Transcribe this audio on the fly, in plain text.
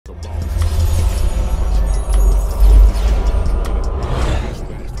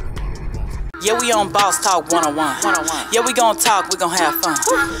Yeah, we on Boss Talk 101. Yeah, we gon' talk, we gon' have fun.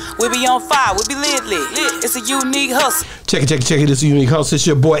 We be on fire, we be lit. It's a unique hustle. Check it. This is a unique hustle. It's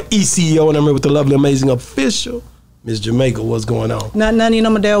your boy ECO, and I'm here with the lovely, amazing official, Miss Jamaica. What's going on? Nothing, you know,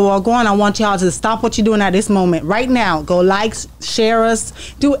 Madeo, walk on. I want y'all to stop what you're doing at this moment. Right now, go like, share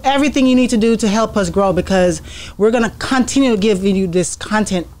us, do everything you need to do to help us grow, because we're going to continue to give you this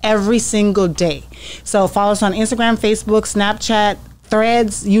content every single day. So follow us on Instagram, Facebook, Snapchat,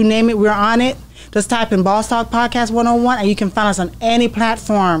 Threads, you name it, we're on it. Just type in Boss Talk Podcast 101 and you can find us on any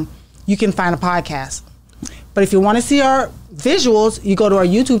platform you can find a podcast. But if you want to see our visuals, you go to our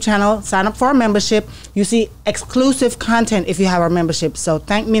YouTube channel, sign up for our membership. You see exclusive content if you have our membership. So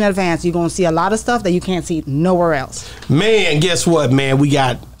thank me in advance. You're going to see a lot of stuff that you can't see nowhere else. Man, guess what, man? We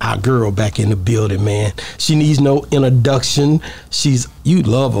got our girl back in the building, man. She needs no introduction. You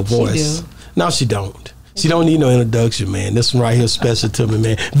love her voice. She do. No, she don't. She don't need no introduction, man. This one right here is special to me,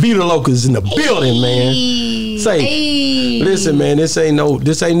 man. Veda Loca is in the building, man. Listen, man, this ain't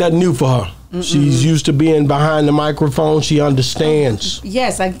nothing new for her. She's used to being behind the microphone. She understands.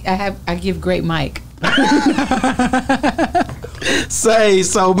 Yes, I give great mic.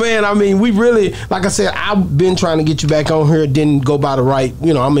 So man, I mean, we really, like I said, I've been trying to get you back on here. It didn't go by the right,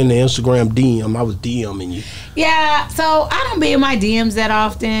 I'm in the Instagram DM. I was DMing you. Yeah, so I don't be in my DMs that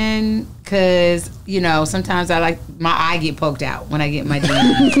often because, sometimes my eye get poked out when I get my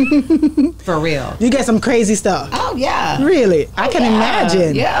DMs. For real. You get some crazy stuff. Oh, yeah. Really? I can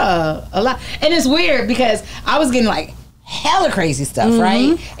imagine. Yeah, a lot. And it's weird because I was getting hella crazy stuff,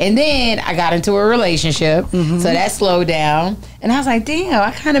 right? And then I got into a relationship, so that slowed down. And I was like, damn,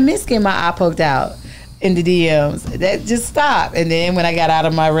 I kind of miss getting my eye poked out in the DMs. That just stopped. And then when I got out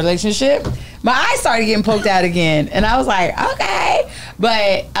of my relationship, my eye started getting poked out again. And I was like, okay.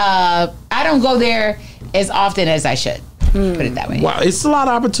 But I don't go there as often as I should. Put it that way. Wow, it's a lot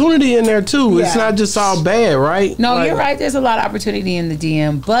of opportunity in there too. Yeah. It's not just all bad, right? No, you're right. There's a lot of opportunity in the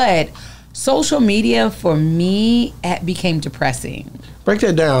DM, but social media for me became depressing. Break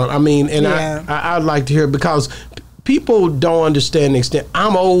that down. I mean, and I'd like to hear, because people don't understand the extent.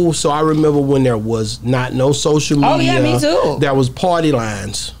 I'm old, so I remember when there was no social media. Oh yeah, me too. There was party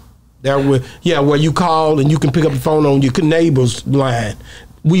lines. There were where you call and you can pick up the phone on your neighbor's line.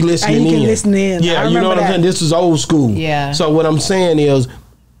 We listening in. You can listen in. Yeah, you know what I'm saying? This is old school. Yeah. So what I'm saying is,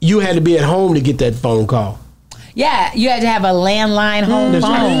 you had to be at home to get that phone call. Yeah, you had to have a landline home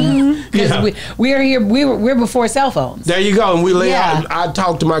phone. Because we're here. We're before cell phones. There you go. And I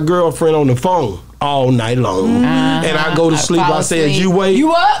talked to my girlfriend on the phone all night long, and I go to sleep. I said, "You wait.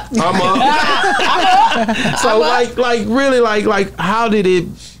 You up? I'm up. I'm up." So really, how did it?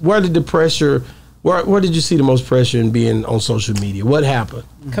 Where did the pressure? Where did you see the most pressure in being on social media? What happened?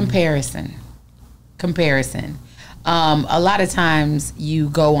 Comparison. A lot of times you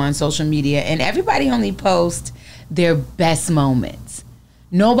go on social media and everybody only posts their best moments.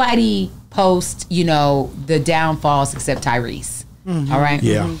 Nobody posts, the downfalls except Tyrese. All right?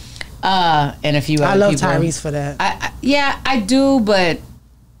 Yeah. And a few other people. I love Tyrese for that. I do, but,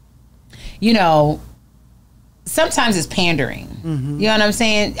 sometimes it's pandering. You know what I'm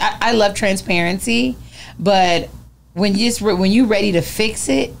saying? I love transparency, but when you're ready to fix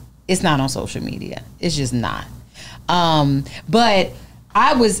it, it's not on social media. It's just not. But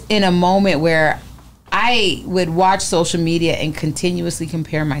I was in a moment where I would watch social media and continuously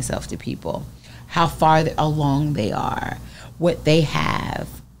compare myself to people, how far along they are, what they have,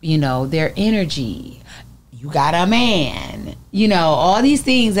 their energy. You got a man, all these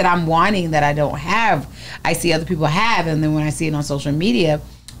things that I'm wanting that I don't have, I see other people have. And then when I see it on social media,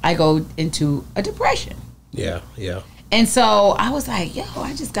 I go into a depression. Yeah. And so I was like,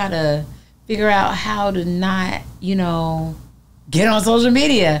 I just got to figure out how to not, get on social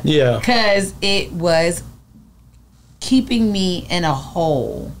media. Yeah. Because it was keeping me in a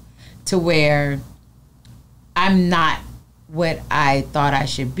hole to where I'm not what I thought I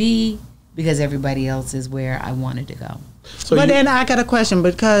should be, because everybody else is where I wanted to go. But then I got a question,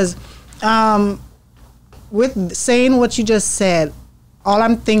 because with saying what you just said, all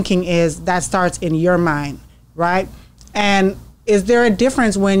I'm thinking is that starts in your mind, right? And is there a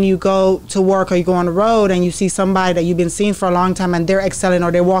difference when you go to work or you go on the road and you see somebody that you've been seeing for a long time and they're excelling,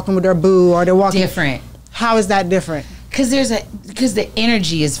 or they're walking with their boo, or they're walking different? How is that different? Because the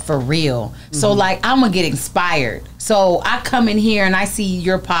energy is for real. So I'm gonna get inspired. So I come in here and I see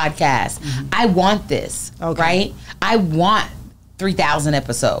your podcast. I want this, right? I want 3,000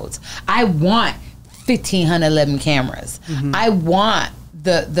 episodes. I want 1,511 cameras. I want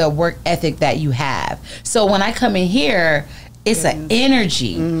the work ethic that you have. So when I come in here, It's an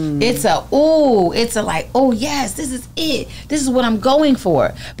energy. It's a like, oh yes, this is it. This is what I'm going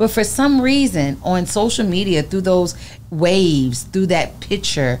for. But for some reason on social media, through those waves, through that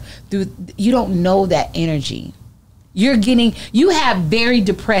picture, you don't know that energy. You have very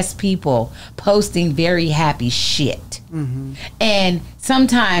depressed people posting very happy shit. And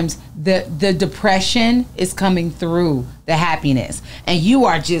sometimes the depression is coming through the happiness. And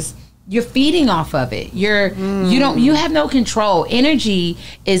you're feeding off of it. You have no control. Energy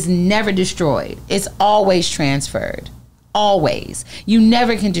is never destroyed. It's always transferred. Always. You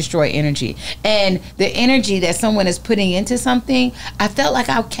never can destroy energy. And the energy that someone is putting into something, I felt like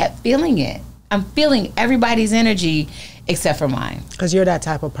I kept feeling it. I'm feeling everybody's energy except for mine. Because you're that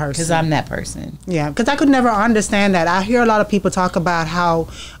type of person. Because I'm that person. Yeah, because I could never understand that. I hear a lot of people talk about how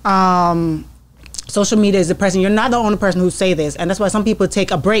social media is depressing. You're not the only person who say this, and that's why some people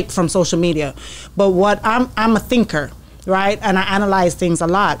take a break from social media. But I'm a thinker, right? And I analyze things a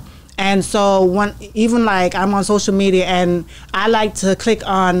lot. And so I'm on social media and I like to click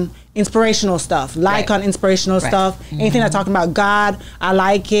on inspirational stuff, on inspirational stuff, anything that's talking about God, I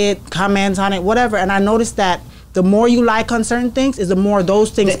like it, comment on it, whatever. And I noticed that the more you like on certain things is the more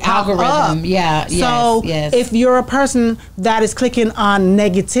those things pop algorithm up. So if you're a person that is clicking on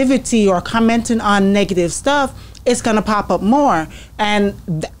negativity or commenting on negative stuff, it's going to pop up more.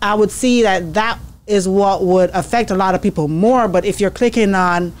 And I would see that is what would affect a lot of people more. But if you're clicking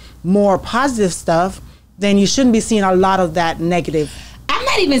on more positive stuff, then you shouldn't be seeing a lot of that negative. I'm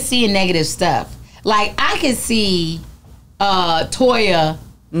not even seeing negative stuff. Like, I could see Toya,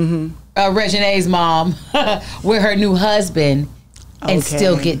 Regine's mom, with her new husband and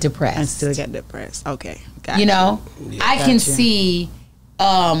still get depressed. Okay. Gotcha. You know? Yeah, I can see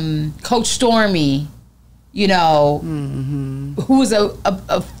Coach Stormy, you know, who is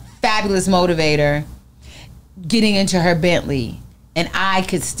a fabulous motivator, getting into her Bentley. And I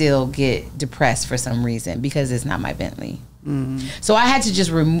could still get depressed for some reason because it's not my Bentley. So I had to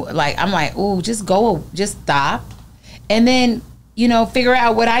just remove, like, I'm like, ooh, just stop. And then, you know, figure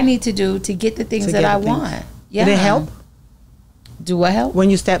out what I need to do to get the things that I want. Yeah. Did it help? Do what help? When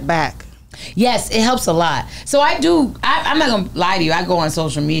you step back. Yes, it helps a lot. So I'm not going to lie to you. I go on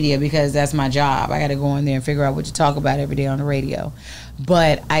social media because that's my job. I got to go on there and figure out what to talk about every day on the radio.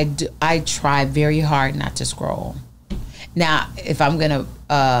 But I try very hard not to scroll. Now, if I'm going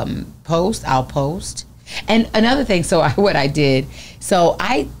to post, I'll post. And another thing, what I did,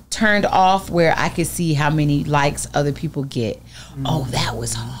 I turned off where I could see how many likes other people get. Oh, that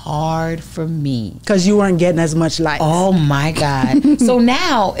was hard for me. Because you weren't getting as much likes. Oh, my God. So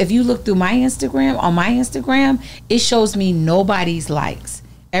now, if you look through my Instagram, on my Instagram, it shows me nobody's likes.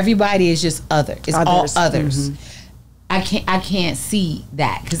 Everybody is just other. It's others. All others. I can't see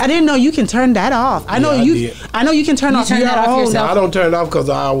that. I didn't know you can turn that off. I know you can turn off your own. No, I don't turn it off because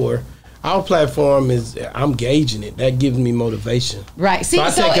our platform is, I'm gauging it. That gives me motivation. Right. See,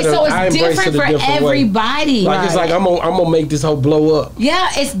 so it's different for everybody. Like, it's like I'm gonna make this whole blow up. Yeah,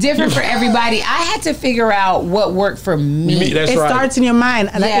 it's different for everybody. I had to figure out what worked for me. It starts in your mind.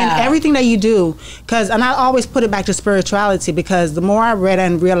 And in everything that you do. And I always put it back to spirituality, because the more I read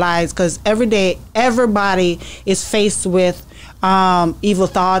and realized, because every day, everybody is faced with evil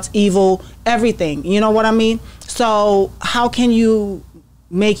thoughts, evil everything. You know what I mean? So how can you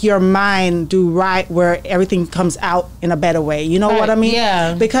make your mind do right where everything comes out in a better way? You know what I mean?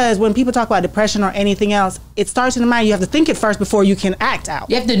 Yeah. Because when people talk about depression or anything else, it starts in the mind. You have to think it first before you can act out.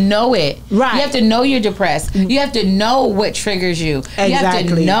 You have to know it. Right. You have to know you're depressed. You have to know what triggers you. Exactly. You have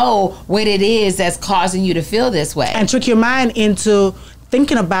to know what it is that's causing you to feel this way. And trick your mind into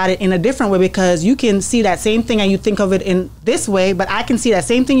thinking about it in a different way, because you can see that same thing and you think of it in this way, but I can see that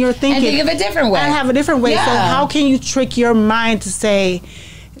same thing you're thinking and think of a different way. And have a different way. Yeah. So how can you trick your mind to say,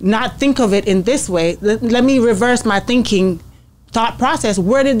 not think of it in this way? Let me reverse my thought process.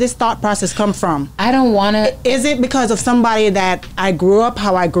 Where did this thought process come from? I don't want to. Is it because of somebody that I grew up,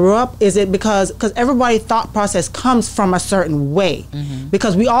 how I grew up? Is it because everybody's thought process comes from a certain way?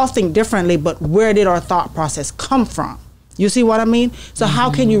 Because we all think differently, but where did our thought process come from? You see what I mean? So how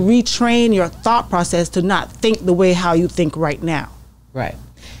can you retrain your thought process to not think the way how you think right now? Right.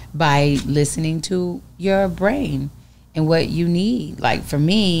 By listening to your brain and what you need. Like, for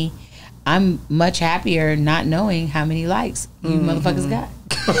me, I'm much happier not knowing how many likes you motherfuckers got.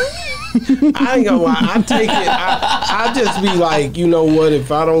 I ain't gonna lie. I take it. I just be like, you know what?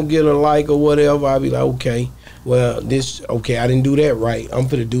 If I don't get a like or whatever, I'll be like, okay. well, this, okay, I didn't do that right. I'm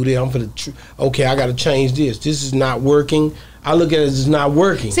finna do that. Okay, I got to change this. This is not working. I look at it as not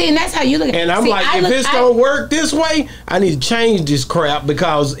working. See, and that's how you look at it. And I'm like, if it's don't work this way, I need to change this crap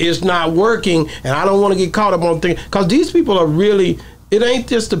because it's not working, and I don't want to get caught up on things. Because these people are really, it ain't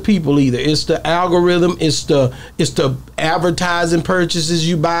just the people either. It's the algorithm. It's the advertising purchases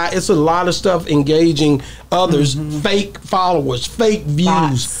you buy. It's a lot of stuff engaging others, fake followers, fake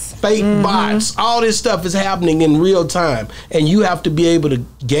views, fake bots. All this stuff is happening in real time, and you have to be able to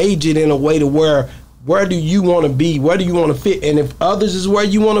gauge it in a way to where do you want to be? Where do you want to fit? And if others is where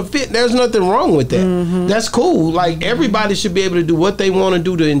you want to fit, there's nothing wrong with that. That's cool. Like, everybody should be able to do what they want to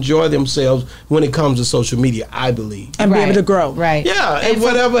do to enjoy themselves when it comes to social media, I believe. And be able to grow. Right. Yeah, and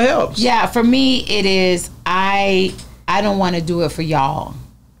whatever helps. Yeah, for me, it is, I don't want to do it for y'all.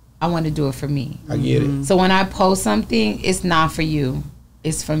 I want to do it for me. I get it. So when I post something, it's not for you.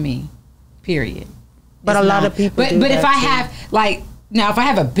 It's for me. Period. But a lot of people do But if I too. have, like, now if I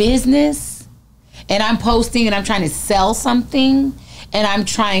have a business and I'm posting and I'm trying to sell something and I'm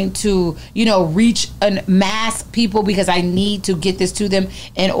trying to, reach a mass people because I need to get this to them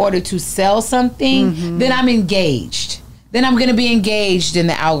in order to sell something, then I'm engaged. Then I'm going to be engaged in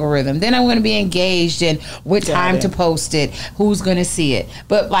the algorithm. Then I'm going to be engaged in what time to post it, who's going to see it.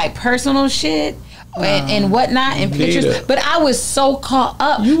 But like personal shit and whatnot and pictures. Veda. But I was so caught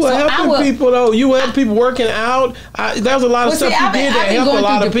up. You were helping people, though. You were helping people working out. There's a lot of stuff you did that helped a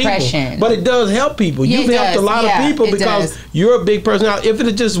lot of people. But it does help people. Yeah, You've helped a lot of people because you're a big person. Now, if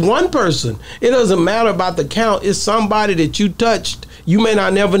it's just one person, it doesn't matter about the count. It's somebody that you touched. You may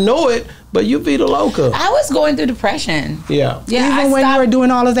not never know it, but you Veda Loca. I was going through depression. Yeah. Even when you were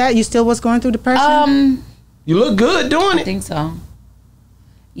doing all of that, you still was going through depression? You look good doing it. I think so.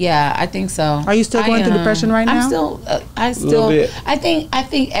 Yeah, I think so. Are you still going through depression right now? I still. I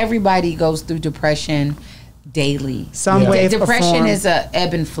think everybody goes through depression daily. Some way. Depression is a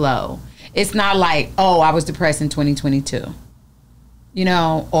ebb and flow. It's not like, oh, I was depressed in 2022.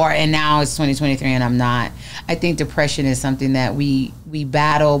 And now it's 2023 and I'm not. I think depression is something that we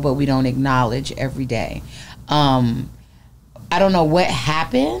battle, but we don't acknowledge every day. I don't know what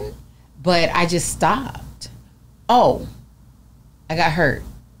happened, but I just stopped. Oh, I got hurt.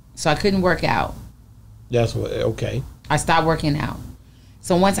 So I couldn't work out. That's what, okay. I stopped working out.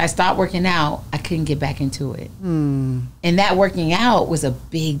 So once I stopped working out, I couldn't get back into it. And that working out was a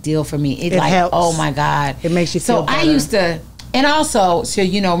big deal for me. It like, helps. Oh my God. It makes you feel better. So I used to, and also, so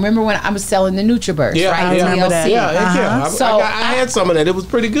remember when I was selling the NutriBurst, right? I remember that. Yeah. So I had some of that. It was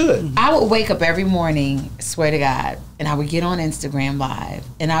pretty good. I would wake up every morning, swear to God, and I would get on Instagram Live,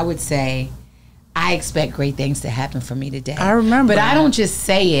 and I would say, I expect great things to happen for me today. I remember. But I don't just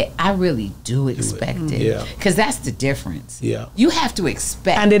say it. I really do expect it. Yeah. Because that's the difference. Yeah. You have to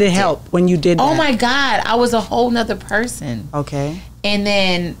expect And did it help when you did that? Oh, my God. I was a whole nother person. Okay. And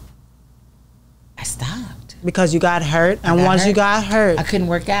then I stopped. Because you got hurt. And once you got hurt, I couldn't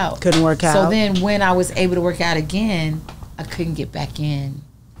work out. So then when I was able to work out again, I couldn't get back in.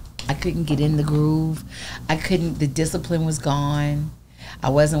 I couldn't get in the groove. The discipline was gone. I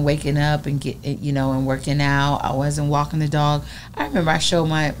wasn't waking up and and working out. I wasn't walking the dog. I remember I showed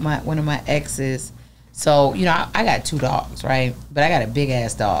my one of my exes. So, I got 2 dogs, right? But I got a big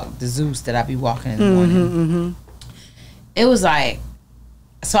ass dog, the Zeus, that I be walking in the morning. It was like,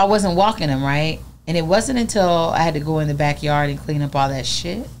 so I wasn't walking him, right? And it wasn't until I had to go in the backyard and clean up all that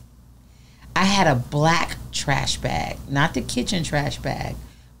shit. I had a black trash bag, not the kitchen trash bag,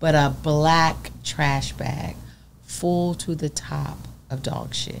 but a black trash bag full to the top of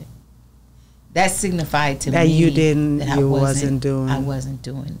dog shit. That signified to me that I wasn't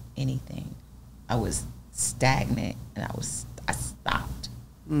doing anything. I was stagnant and I stopped.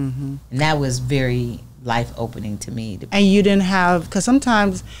 And that was very life opening to me. And you didn't have, because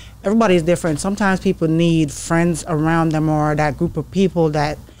sometimes everybody's different. Sometimes people need friends around them or that group of people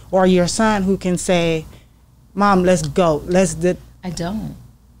or your son who can say, Mom, let's go. I don't.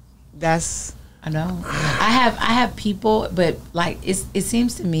 I know. I have people, but like it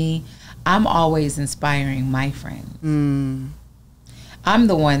seems to me, I'm always inspiring my friends. I'm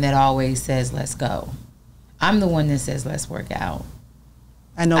the one that always says, "Let's go." I'm the one that says, "Let's work out."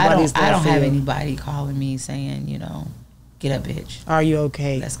 And nobody's there. I don't have anybody calling me saying, "Get up, bitch. Are you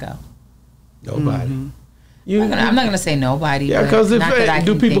okay? Let's go." Nobody. I'm not gonna say nobody. Yeah, because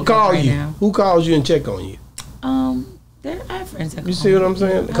do people call you? Now. Who calls you and check on you? I have friends that call. You see what I'm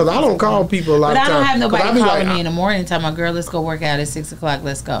saying? Because I don't call people a lot of times. But I don't have nobody calling me in the morning telling my girl, let's go work out at 6 o'clock.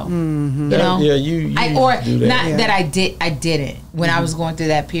 Let's go. Yeah, you or do that. not that I didn't when I was going through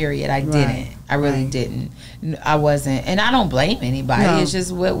that period. I didn't. I really didn't. I wasn't, and I don't blame anybody. No. It's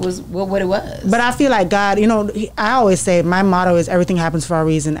just what it was. But I feel like God, I always say my motto is everything happens for a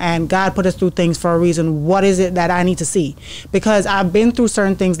reason, and God put us through things for a reason. What is it that I need to see? Because I've been through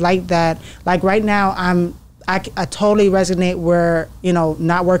certain things like that. Like right now, I totally resonate where,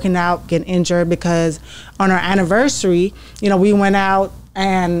 not working out, getting injured, because on our anniversary, we went out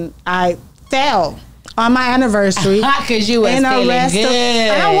and I fell on my anniversary. Because you was feeling good.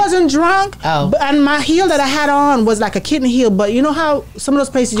 And I wasn't drunk. Oh. And my heel that I had on was like a kitten heel. But you know how some of those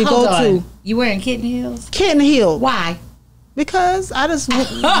places you Hold go on. to. You wearing kitten heels? Kitten heel. Why? Because I just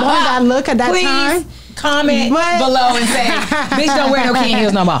wanted that look at that Please time. comment below and say, bitch, don't wear no kitten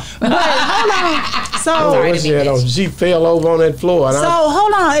heels no more. But hold on. So, she fell over on that floor. And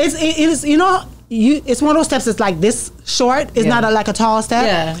hold on. It's it's one of those steps that's like this short. It's not like a tall step.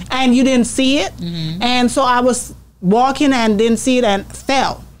 Yeah. And you didn't see it. Mm-hmm. And so I was walking and didn't see it and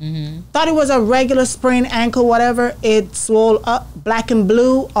fell. Mm-hmm. Thought it was a regular sprained ankle, whatever. It swelled up, black and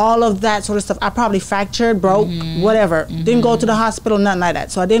blue, all of that sort of stuff. I probably fractured, broke, whatever. Mm-hmm. Didn't go to the hospital, nothing like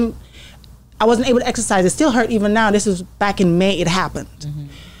that. So I wasn't able to exercise. It still hurt even now. This was back in May, it happened. Mm-hmm.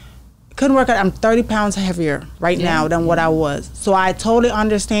 Couldn't work out. I'm 30 pounds heavier right now than what I was. So I totally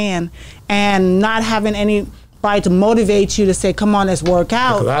understand. And not having anybody to motivate you to say, come on, let's work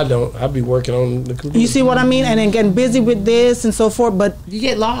out. Because I be working on the computer. You see what I mean? And then getting busy with this and so forth. But you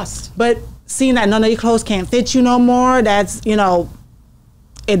get lost. But seeing that none of your clothes can't fit you no more, that's,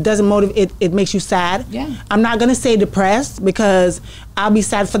 it doesn't motivate, it makes you sad. Yeah. I'm not going to say depressed, because I'll be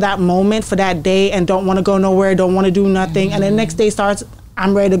sad for that moment, for that day, and don't want to go nowhere, don't want to do nothing. Mm-hmm. And the next day starts,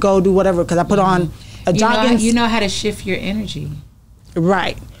 I'm ready to go do whatever, because I put on a jogging. You know how to shift your energy.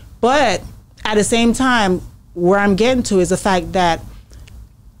 Right. But at the same time, where I'm getting to is the fact that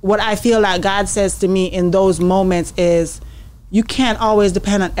what I feel like God says to me in those moments is, you can't always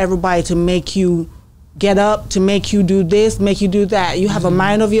depend on everybody to make you get up, to make you do this, make you do that. You have a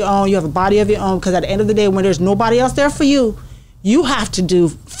mind of your own, you have a body of your own, because at the end of the day, when there's nobody else there for you, you have to do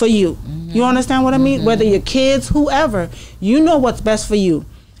for you. You understand what I mean? Whether your kids, whoever, you know what's best for you.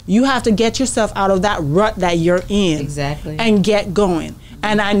 You have to get yourself out of that rut that you're in. Exactly. And get going.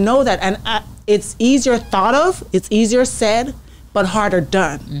 And I know that, and it's easier thought of, it's easier said, but harder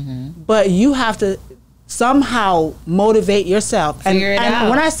done. But you have to somehow motivate yourself. Figure it out. And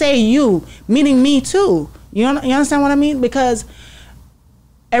when I say you, meaning me too. You understand what I mean? Because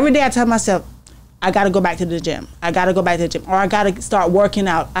every day I tell myself, I got to go back to the gym. I got to go back to the gym. Or I got to start working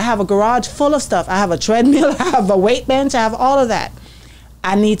out. I have a garage full of stuff. I have a treadmill. I have a weight bench. I have all of that.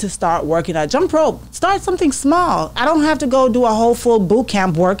 I need to start working out. Jump rope. Start something small. I don't have to go do a whole full boot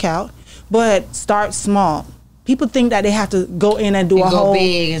camp workout, but start small. People think that they have to go in and do a whole... go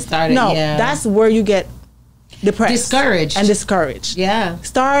big and start it. No, that's where you get depressed. Discouraged. Yeah.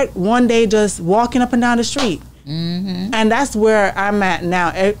 Start one day just walking up and down the street. And that's where I'm at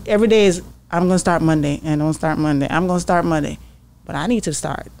now. Every day is, I'm going to start Monday, and I'm going to start Monday. I'm going to start Monday. But I need to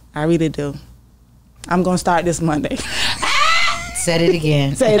start. I really do. I'm going to start this Monday. Said it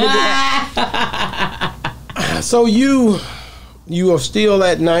again. Say it again. So you are still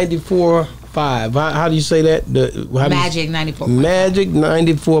at 94.5. How do you say that? Magic 94.5. Magic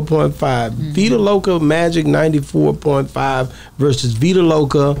 94.5. Veda Loca Magic 94.5 versus Veda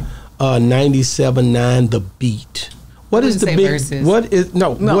Loca 97.9 The Beat. What is the big versus. What's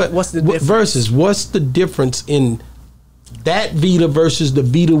the difference? Versus, what's the difference in that Veda versus the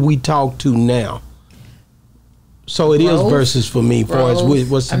Veda we talk to now? So it is versus for me. Far as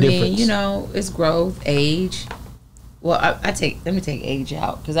what's the difference? It's growth, age. Well, let me take age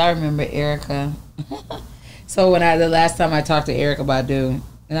out, because I remember Erica. So the last time I talked to Erica Badu,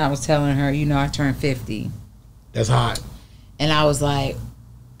 and I was telling her, I turned 50. That's hot. And I was like,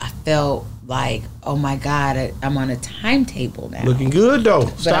 I felt like, oh my God, I'm on a timetable now. Looking good though.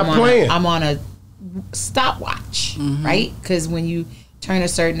 Stop playing. I'm on a stopwatch, right? Because when you turn a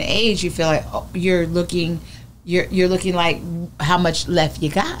certain age, you feel like you're looking like how much left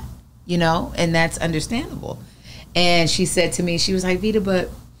you got, and that's understandable. And she said to me, she was like, Veda, but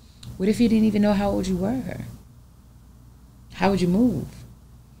what if you didn't even know how old you were? How would you move?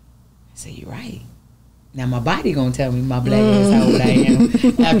 I said, you're right. Now my body gonna tell me, my black ass, how old I am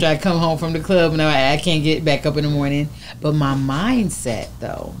after I come home from the club and I can't get back up in the morning. But my mindset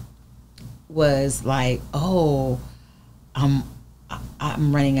though was like, I'm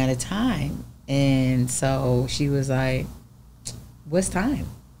running out of time. And so she was like, what's time?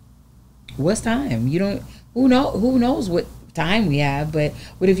 You don't, who knows what time we have, but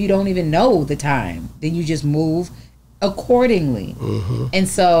what if you don't even know the time? Then you just move accordingly. And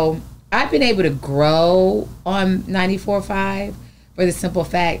so I've been able to grow on 94.5, for the simple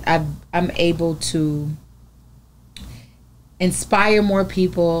fact I'm able to inspire more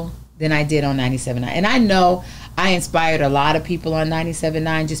people than I did on 97.9. And I know I inspired a lot of people on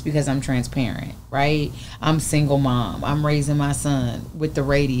 97.9 just because I'm transparent, right? I'm single mom. I'm raising my son with the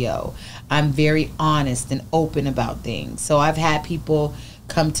radio. I'm very honest and open about things. So I've had people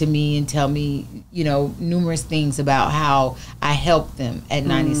come to me and tell me, you know, numerous things about how I helped them at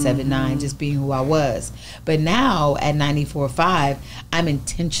 97.9, just being who I was. But now at 94.5, I'm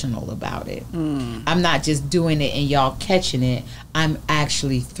intentional about it. I'm not just doing it and y'all catching it. I'm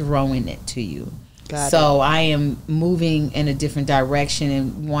actually throwing it to you. So I am moving in a different direction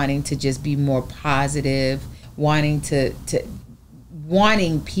and wanting to just be more positive, wanting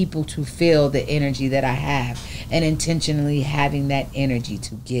people to feel the energy that I have and intentionally having that energy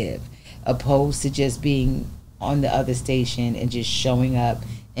to give, opposed to just being on the other station and just showing up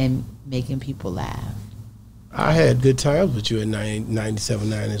and making people laugh. I had good times with you at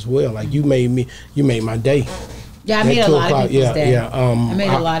 97.9 as well. Like you made my day. Yeah, I made a lot of people's day. Yeah. I made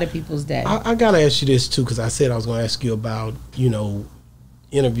a lot of people's day. I gotta ask you this too, because I said I was gonna ask you about, you know,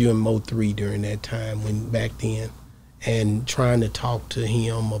 interviewing Mo3 during that time when back then, and trying to talk to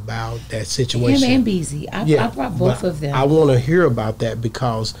him about that situation. Him and Beezy. I brought both of them. I want to hear about that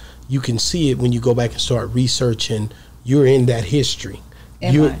because you can see it when you go back and start researching. You're in that history.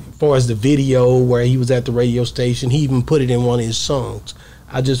 As far as the video where he was at the radio station, he even put it in one of his songs.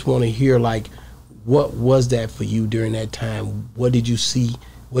 I just want to hear, like, what was that for you during that time? What did you see?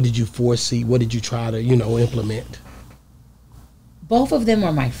 What did you foresee? What did you try to, you know, implement? Both of them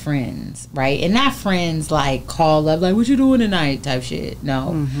are my friends, right? And not friends like call up, like, what you doing tonight type shit.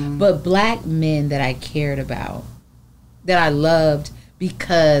 No. But black men that I cared about, that I loved,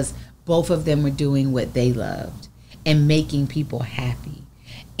 because both of them were doing what they loved and making people happy.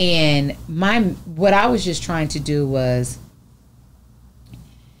 And what I was just trying to do was,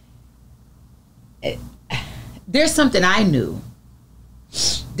 there's something I knew.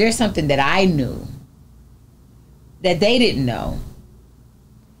 There's something that I knew that they didn't know,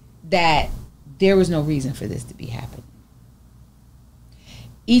 that there was no reason for this to be happening.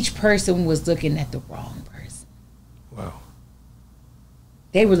 Each person was looking at the wrong person. Wow.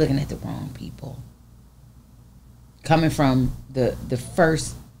 They were looking at the wrong people. Coming from the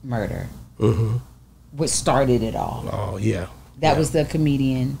first murder, what started it all. Oh, yeah. That was the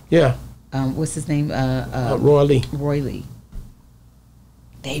comedian. Yeah. What's his name? Roy Lee. Roy Lee.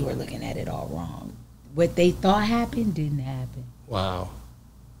 They were looking at it all wrong. What they thought happened didn't happen. Wow.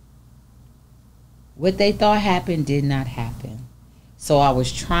 What they thought happened did not happen. So I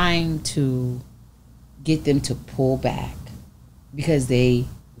was trying to get them to pull back because everybody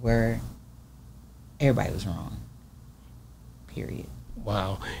was wrong. Period.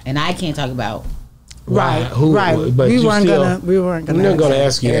 Wow. And I can't talk about Right. But we weren't gonna we're not gonna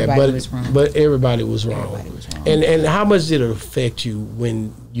ask you that, but was wrong. But everybody was wrong. Everybody was wrong. And how much did it affect you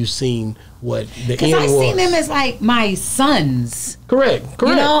when you seen what the end was? Because I seen them as like my sons. Correct.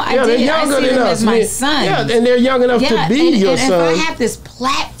 You know, they're younger I see than them us. as my sons. Yeah, and they're young enough to be your sons. And if I have this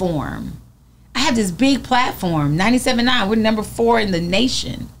platform, I have this big platform, 97.9. We're number 4 in the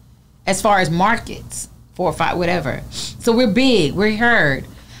nation as far as markets, 4 or 5, whatever. So we're big. We're heard.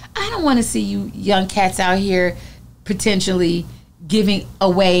 I don't want to see you young cats out here potentially giving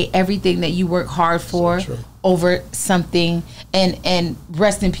away everything that you work hard for over something. And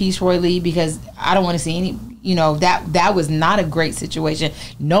rest in peace, Roy Lee, because I don't want to see any, you know, that was not a great situation.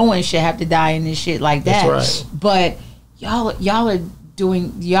 No one should have to die in this shit like that. That's right. But you're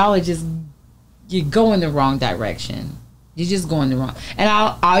going the wrong direction. You're just going the wrong. And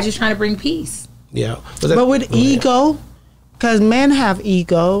I was just trying to bring peace. Yeah. But with ego, because men have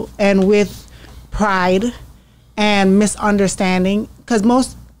ego, and with pride and misunderstanding, because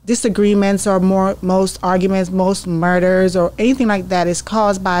most disagreements or most arguments, most murders or anything like that is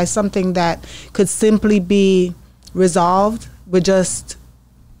caused by something that could simply be resolved with just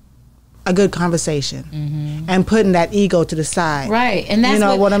a good conversation and putting that ego to the side. Right. And that's, you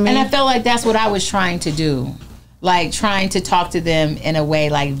know what I mean? And I felt like that's what I was trying to do. Like trying to talk to them in a way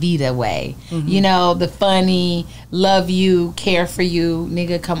like Veda way. You know, the funny, love you, care for you,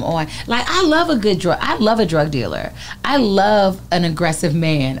 nigga, come on. Like, I love a drug dealer. I love an aggressive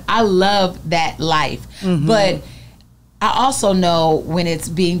man. I love that life. But I also know when it's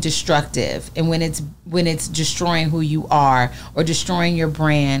being destructive and when it's destroying who you are or destroying your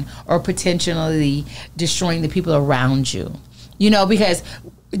brand or potentially destroying the people around you. You know, because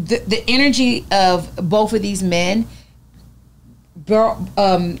the energy of both of these men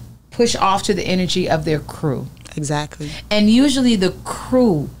push off to the energy of their crew. Exactly. And usually the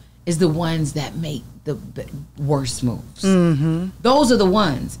crew is the ones that make the worst moves. Those are the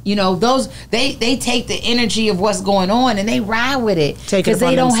ones, you know, those they take the energy of what's going on and they ride with it because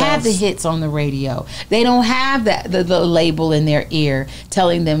they don't have the hits on the radio. They don't have the label in their ear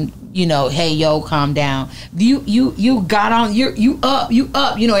telling them, you know, hey, yo, calm down. You got on, you up,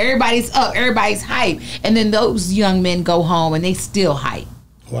 you know, everybody's up, everybody's hype. And then those young men go home and they still hype.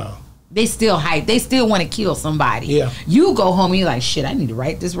 Wow. They still hype. They still want to kill somebody. Yeah. You go home and you're like, shit, I need to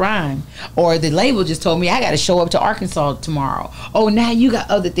write this rhyme. Or the label just told me I got to show up to Arkansas tomorrow. Oh, now you got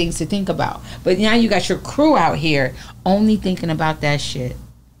other things to think about. But now you got your crew out here only thinking about that shit.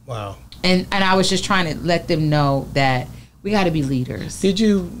 Wow. And I was just trying to let them know that we got to be leaders. Did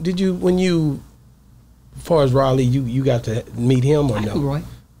you when you, as far as Raleigh, you got to meet him or no? Roy.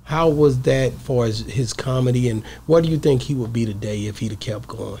 How was that for his comedy, and what do you think he would be today if he'd have kept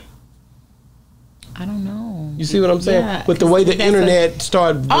going? I don't know. You see what I'm saying? Yeah, with the way the internet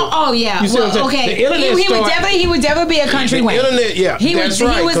started. Oh yeah. You see what I'm saying? Okay. The internet he would definitely be a country Wayne. Internet, yeah. He was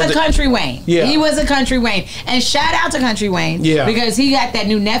a country Wayne. Yeah. He was a country Wayne. And shout out to Country Wayne. Yeah. Because he got that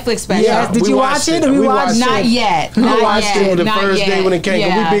new Netflix special. Yeah. Did you watch it? Did we watch it? Not yet. We watched it the Not first yet. day when it came.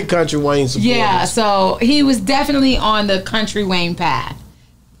 Yeah. We big Country Wayne supporters. Yeah. So he was definitely on the country Wayne path.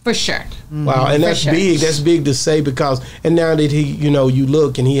 For sure. Wow, and that's big. That's big to say because, and now that he, you know, you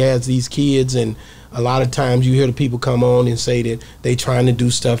look and he has these kids, and a lot of times you hear the people come on and say that they trying to do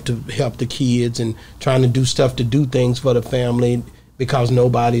stuff to help the kids and trying to do stuff to do things for the family because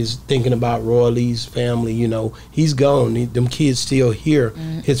nobody's thinking about Roy Lee's family. You know, he's gone. Them kids still here.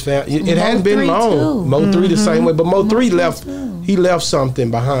 His family. It hadn't been long. Mo3 the same way, but Mo3 left. He left something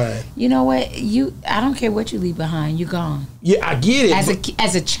behind. You know what? I don't care what you leave behind. You gone. Yeah, I get it.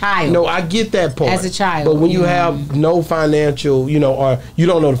 As a child. No, I get that part. As a child. But when you have no financial, you know, or you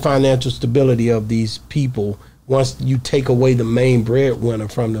don't know the financial stability of these people, once you take away the main breadwinner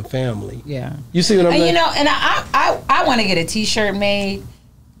from the family. Yeah. You see what I'm saying? You know, and I want to get a T-shirt made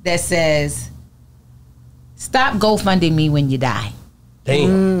that says, "Stop GoFunding me when you die."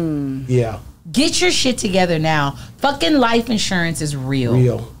 Damn. Yeah. Get your shit together now. Fucking life insurance is real.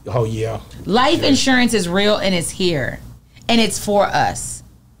 Real. Oh, yeah. Life insurance is real and it's here. And it's for us.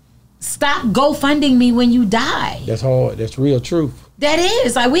 Stop GoFunding me when you die. That's hard. That's real truth. That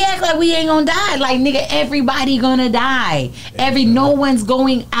is. Like, we act like we ain't gonna die. Like, nigga, everybody gonna die. No one's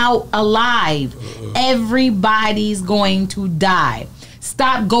going out alive. Everybody's going to die.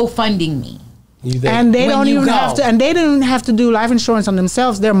 Stop GoFunding me. And they don't even have to. And they didn't have to do life insurance on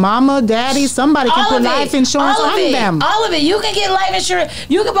themselves. Their mama, daddy, somebody can put life insurance on them. All of it. You can get life insurance.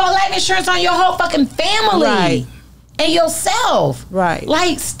 You can put life insurance on your whole fucking family. Right. And yourself. Right.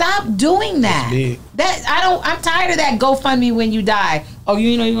 Like, stop doing that. I'm tired of that GoFundMe when you die. Oh, you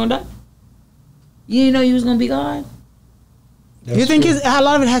didn't know you were gonna die? You didn't know you was gonna be gone? You think a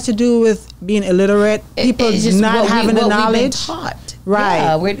lot of it has to do with being illiterate? People not having the knowledge? Taught. Right.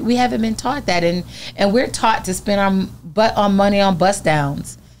 Yeah, we haven't been taught that, and we're taught to spend our money on bus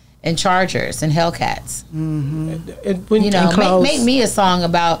downs and chargers and Hellcats. You know, make me a song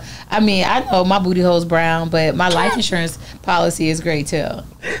about. I mean, I know my booty hole's brown, but my life insurance policy is great too.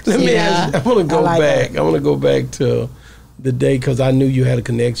 Let me ask. I want to go back. I want to go back to the day because I knew you had a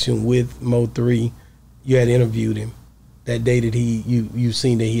connection with Mo3. You had interviewed him that day that you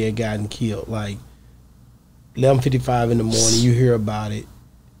seen that he had gotten killed. Like 11:55 in the morning, you hear about it.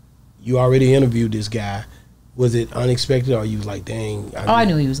 You already interviewed this guy. Was it unexpected, or you was like, dang? I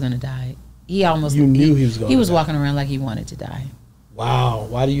knew he was gonna die. He almost. You knew he was gonna. He was die. walking around like he wanted to die. Wow.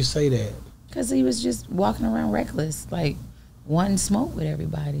 Why do you say that? Because he was just walking around reckless, like wanting smoke with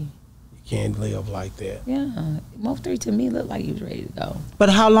everybody. You can't live like that. Yeah, Mo3 to me looked like he was ready to go. But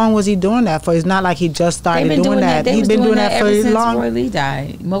how long was he doing that for? It's not like he just started doing that. He's been doing that for ever since long. Roy Lee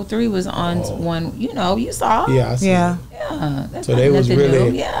died. Mo3 was on one. You know, you saw. Yeah, I see. Yeah. Yeah, that's so they was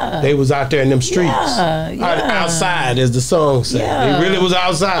really, yeah. They was out there in them streets, outside, as the song said. Yeah. They really was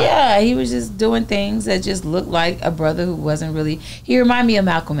outside. Yeah, he was just doing things that just looked like a brother who wasn't really. He reminded me of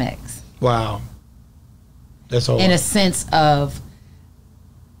Malcolm X. Wow, that's all. In a sense of,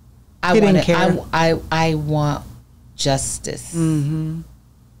 I want justice. Mm-hmm.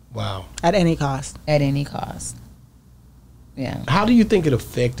 Wow. At any cost. At any cost. Yeah. How do you think it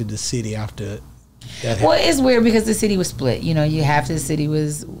affected the city after? Well, it's weird because the city was split. You know, half the city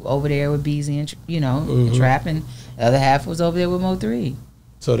was over there with Beezy and and Trap, and the other half was over there with Mo3.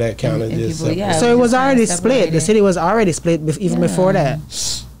 So that kind of just. So it was already split. The city was already split even before that.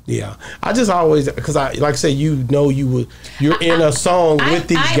 Yeah, I just always because like I say, you're in a song with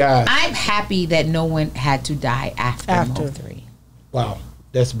these guys. I'm happy that no one had to die after. Mo3. Wow,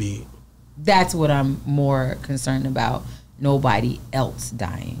 that's big. That's what I'm more concerned about. Nobody else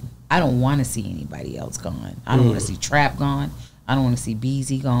dying. I don't want to see anybody else gone. I don't want to see Trap gone. I don't want to see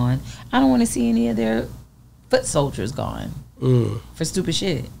Beezy gone. I don't want to see any of their foot soldiers gone for stupid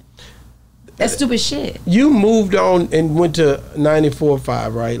shit. That's stupid shit. You moved on and went to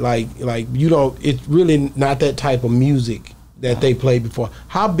 94.5, right? Like you don't. It's really not that type of music that they played before.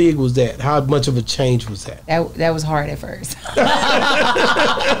 How big was that? How much of a change was that? That was hard at first.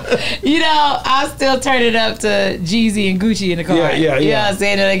 You know, I still turn it up to Jeezy and Gucci in the car. Yeah. You know what I'm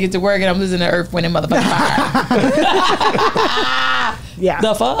saying? And I get to work and I'm listening to Earth, Wind, and motherfucking Fire. Yeah.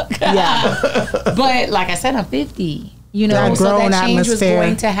 The fuck? Yeah. But like I said, I'm 50. You know, That so that grown change atmosphere. was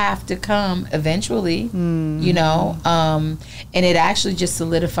going to have to come eventually. You know, and it actually just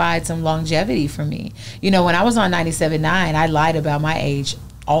solidified some longevity for me. You know, when I was on 97.9, I lied about my age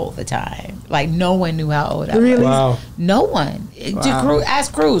all the time. Like no one knew how old I was. Really? Wow. No one.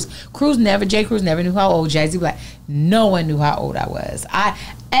 Ask Cruz. J. Cruz never knew how old. Jay-Z Black. No one knew how old I was.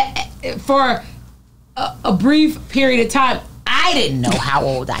 For a brief period of time, I didn't know how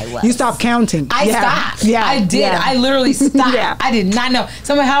old I was. You stopped counting. I stopped. Yeah. I did. Yeah. I literally stopped. Yeah. I did not know.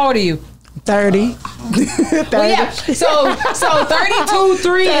 Someone, how old are you? 30. 30. Well, yeah. So 32,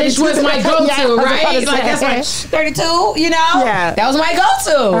 3-ish was my go-to, Yeah, I was about right? to Like say. that's my 32, you know? Yeah. That was my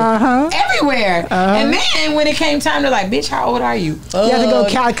go-to. Everywhere. Uh-huh. And then when it came time to like, bitch, how old are you? You have to go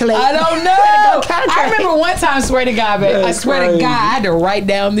calculate. I don't know. go calculate. I remember one time, swear to God, man, I That's swear to crazy. God, I had to write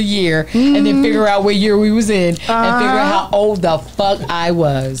down the year and then figure out what year we was in and figure out how old the fuck I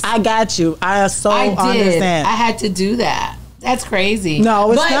was. I got you. I so I did. understand. I had to do that. That's crazy.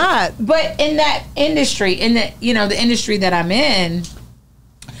 No, it's not. But in that industry, the industry that I'm in,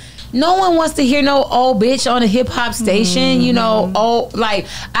 no one wants to hear no old bitch on a hip hop station. You know, like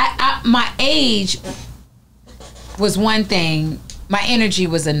I my age was one thing, my energy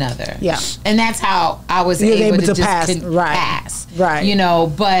was another. Yeah. And that's how I was You're able to just pass. Right. pass. Right. You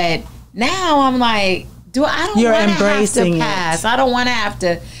know, but now I'm like, I don't You're want to have embracing to it. pass. I don't want to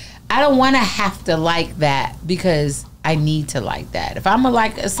have to like that because I need to like that. If I'm gonna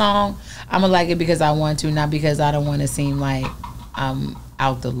like a song, I'm gonna like it because I want to, not because I don't want to seem like I'm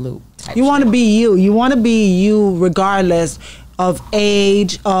out the loop. You want to be you. You want to be you regardless of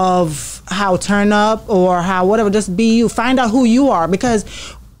age, of how turn up or how whatever. Just be you. Find out who you are, because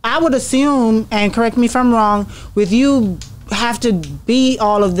I would assume, and correct me if I'm wrong, with you have to be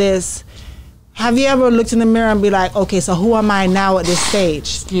all of this. Have you ever looked in the mirror and be like, okay, so who am I now at this stage?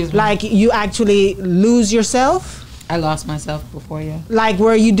 Excuse me. Like you actually lose yourself? I lost myself before you. Like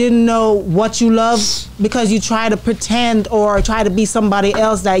where you didn't know what you love because you try to pretend or try to be somebody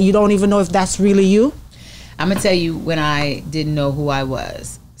else that you don't even know if that's really you? I'm gonna tell you when I didn't know who I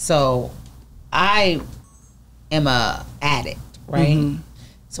was. So I am a addict, right?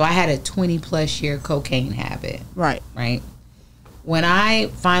 So I had a 20+ year cocaine habit. Right. Right. When I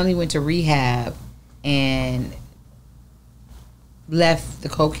finally went to rehab and left the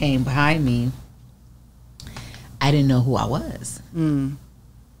cocaine behind me, I didn't know who I was.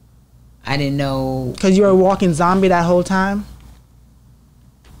 I didn't know. Because you were a walking zombie that whole time?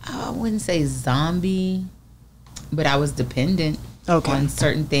 I wouldn't say zombie, but I was dependent Okay. on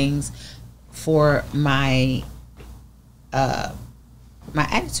certain things for my my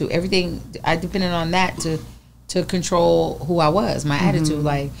attitude. Everything I depended on that to control who I was. My attitude.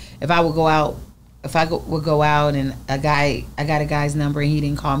 Like if I would go out, would go out and I got a guy's number and he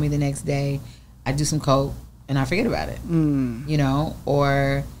didn't call me the next day, I'd do some coke and I forget about it. You know,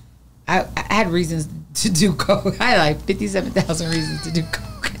 or I had reasons to do coke. I had like 57,000 reasons to do coke.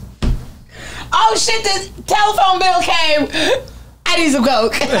 Oh shit! The telephone bill came. I need some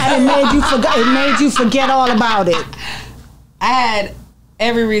coke. And it made you forget all about it. I had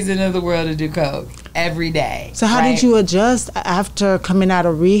every reason in the world to do coke every day. So how did you adjust after coming out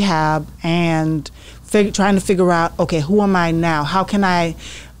of rehab and trying to figure out, okay, who am I now? How can I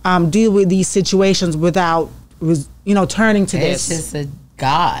deal with these situations without, turning to It's this? just a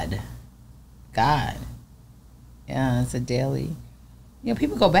God. Yeah, it's a daily.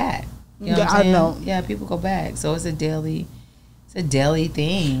 People go back. You know what I'm I saying? know. Yeah, people go back. So it's a daily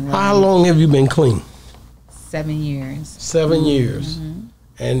thing. How long have you been clean? 7 years. 7 years.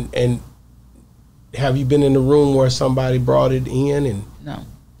 And have you been in the room where somebody brought it in and No.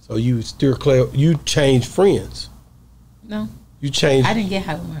 so you steer clear? You changed friends. No. You changed. I didn't get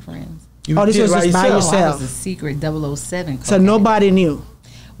high with my friends. You Oh, this did was it just by yourself. yourself. I was a secret 007. So cokehead. nobody knew.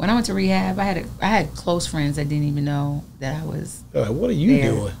 When I went to rehab, I had close friends that didn't even know that I was They're like, what are you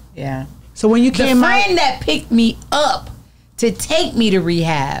there. doing? Yeah. So when you The came friend out, that picked me up to take me to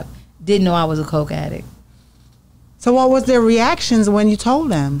rehab didn't know I was a coke addict. so what was their reactions when you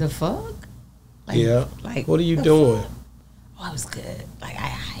told them? The fuck? Like, Yeah. Like, What are you the doing? fuck? I was good. Like I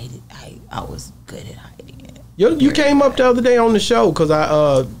hide it. I was good at hiding it. You came up the other day on the show because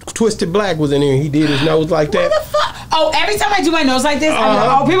Twisted Black was in here. He did his nose like that. What the fuck? Oh, every time I do my nose like this, I'm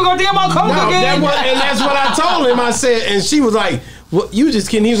like, people gonna think I'm on coke again. And that's what I told him. I said, and she was like, "What? You just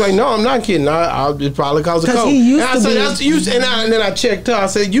kidding?" He was like, "No, I'm not kidding. It's probably cause of coke." He used and I to said, be. "That's you." And then I checked her. I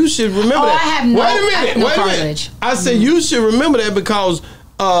said, "You should remember that." I have no. Wait a minute. I said, "You should remember that because."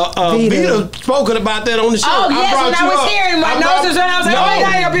 Veda spoken about that on the show. Oh, yes, when I was hearing my nose was running, I was like, oh my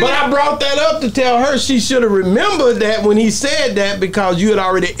God, people. But I brought that up to tell her she should have remembered that when he said that because you had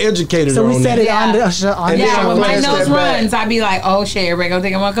already educated her on that. So we said it on the show. Yeah, when my nose runs, I'd be like, oh shit, everybody gonna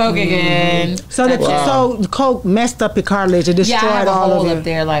think I'm on coke again. So so coke messed up your cartilage. It destroyed I have a all hole of it. up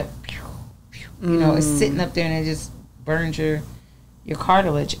there, like, you know, it's sitting up there and it just burns your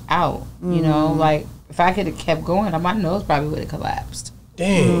cartilage out. You know, like if I could have kept going, my nose probably would have collapsed.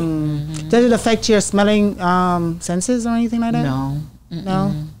 Dang. Does it affect your smelling senses or anything like that? No.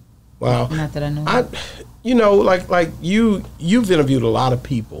 No. Wow. Not that I know. You know, like you've interviewed a lot of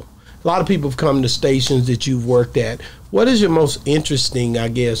people. A lot of people have come to stations that you've worked at. What is your most interesting, I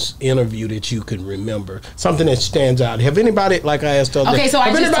guess, interview that you can remember? Something that stands out. Have anybody, like I asked, okay, so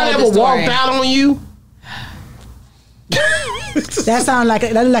have anybody ever walked out on you? That sounds like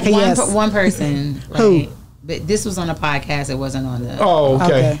a yes. One person. Right? Who? But this was on a podcast. It wasn't on the. Oh,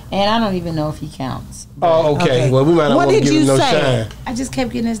 okay. And I don't even know if he counts. Oh, okay. Well, we might not want to give him no shine. I just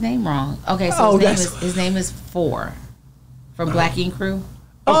kept getting his name wrong. Okay, so his name is Four from Black Ink Crew.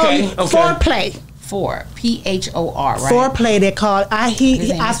 Okay. Foreplay. Phor, Phor, right? Foreplay. They call. I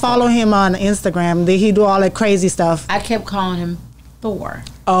follow him on Instagram. He do all that crazy stuff. I kept calling him Thor.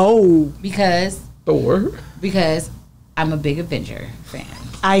 Oh. Because I'm a big Avenger fan.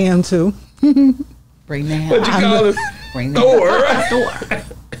 I am too. Bring the hell. What you call him? Bring the Thor.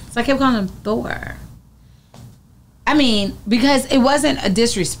 So I kept calling him Thor. I mean, because it wasn't a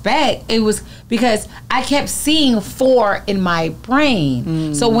disrespect. It was because I kept seeing Four in my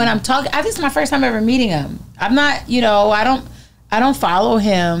brain. So when I'm talking, this is my first time ever meeting him. I'm not, I don't follow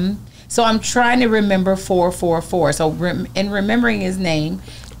him. So I'm trying to remember 444. So in remembering his name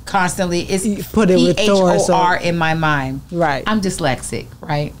constantly, it's Phor in my mind. Right. I'm dyslexic,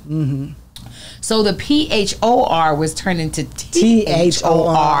 right? Mm-hmm. So the Phor was turned into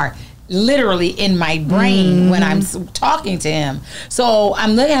Thor, literally in my brain when I'm talking to him. So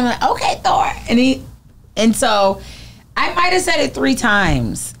I'm looking, I'm like, okay, Thor, and so I might have said it 3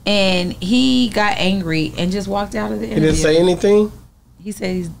 times, and he got angry and just walked out of the interview. He didn't say anything. He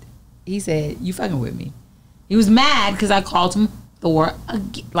said, you fucking with me. He was mad because I called him Thor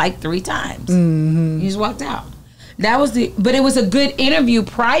like 3 times. He just walked out. But it was a good interview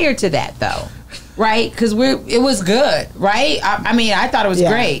prior to that, though. Right, because it was good, right? I mean, I thought it was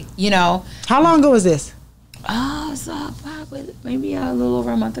great, How long ago was this? Oh, so probably maybe a little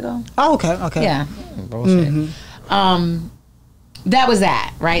over a month ago. Oh, okay. Yeah, bullshit. That was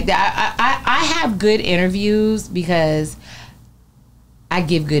that, right? I have good interviews because I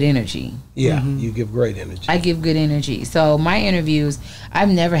give good energy. Yeah, you give great energy. I give good energy. So my interviews, I've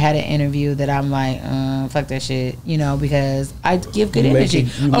never had an interview that I'm like, fuck that shit, because I give good energy.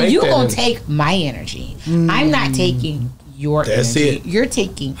 You gonna take my energy. I'm not taking your energy. That's it. You're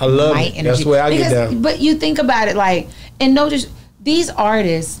taking my energy. That's where I get down. But you think about it, like, and notice these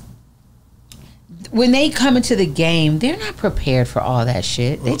artists, when they come into the game, they're not prepared for all that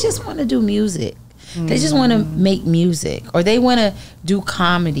shit. They just want to do music. They just want to make music, or they want to do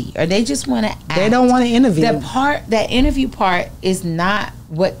comedy, or they just want to act. They don't want to interview. That interview part is not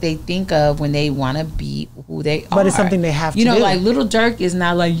what they think of when they want to be who they are. But it's something they have to do. Like Little Durk is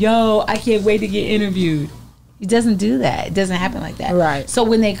not like, yo, I can't wait to get interviewed. He doesn't do that. It doesn't happen like that. Right. So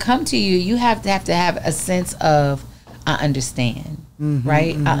when they come to you, you have to have a sense of, I understand,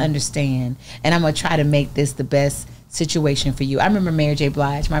 right? I understand. And I'm going to try to make this the best situation for you. I remember Mary J.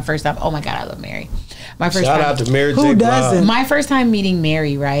 Blige, my first time. Oh my God, I love Mary. Shout out to Mary J. Blige. Who doesn't? My first time meeting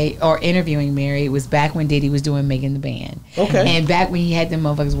Mary, right, or interviewing Mary, was back when Diddy was doing Making the Band. Okay. And back when he had them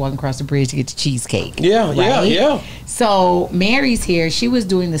motherfuckers walking across the bridge to get the cheesecake. Yeah, right? yeah. So Mary's here. She was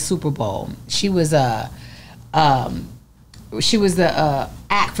doing the Super Bowl. She was the act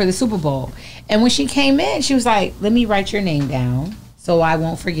for the Super Bowl. And when she came in, she was like, let me write your name down so I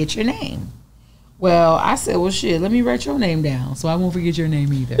won't forget your name. Well, I said, well, shit, let me write your name down so I won't forget your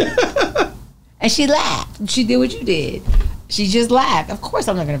name either. And she laughed. She did what you did. She just laughed. Of course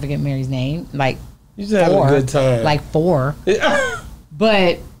I'm not going to forget Mary's name. Like, you just having a good time. Like 4.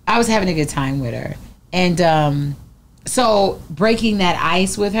 But I was having a good time with her. And so breaking that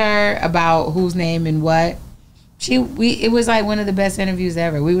ice with her about whose name and what, it was like one of the best interviews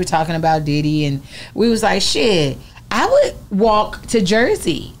ever. We were talking about Diddy, and we was like, shit, I would walk to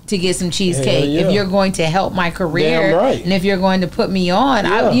Jersey to get some cheesecake Yeah. if you're going to help my career. Damn right. And if you're going to put me on.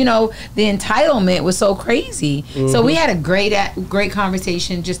 Yeah. The entitlement was so crazy. So we had a great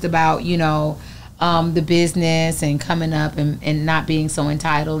conversation just about, the business and coming up and not being so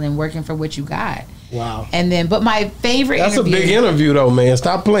entitled and working for what you got. Wow. And then, but my favorite That's interview. a big interview though, man.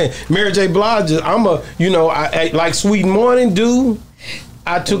 Stop playing. Mary J. Blige, I like Sweet Morning Dew.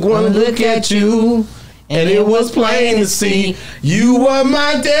 I took one look at you. And it was plain to see you were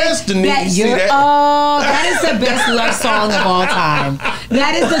my destiny. That is the best love song of all time.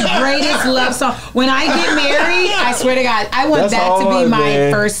 That is the greatest love song. When I get married, I swear to God, I want that to be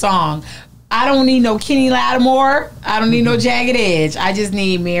my first song. I don't need no Kenny Lattimore. I don't need no Jagged Edge. I just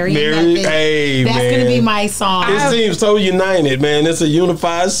need Mary. Hey, that's man. Gonna be my song. It seems so united, man. It's a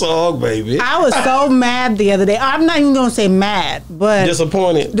unified song, baby. I was so mad the other day. I'm not even gonna say mad, but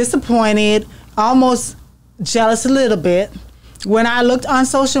disappointed, almost jealous a little bit when I looked on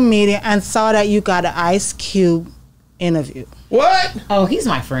social media and saw that you got an Ice Cube interview. What? Oh, he's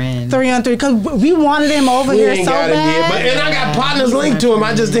my friend. 3-on-3, because we wanted him over here so bad. And I got partners linked to him.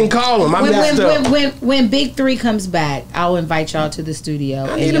 I just didn't call him. When Big 3 comes back, I'll invite y'all to the studio.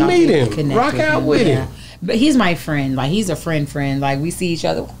 I need to meet him. Rock out with him. But he's my friend. Like, he's a friend. Like, we see each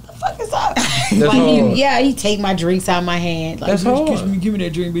other. What the fuck is up? That's hard. He take my drinks out of my hand. Like, That's hard. Give me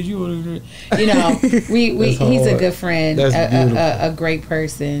that drink, but you want to drink. He's a good friend. That's a great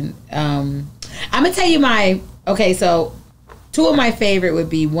person. I'm gonna tell you so 2 of my favorite would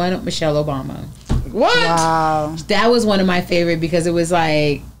be one of Michelle Obama. What? Wow. That was one of my favorite because it was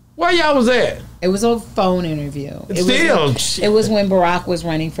like, where y'all was at? It was a phone interview. It was when Barack was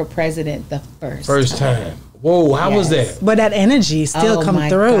running for president the first time. Whoa, how was that? But that energy still come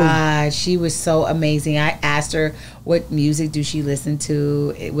through. Oh my God, she was so amazing. I asked her what music do she listen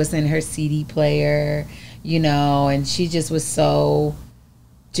to. It was in her CD player, and she just was so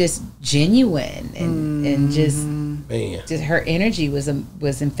just genuine and just her energy was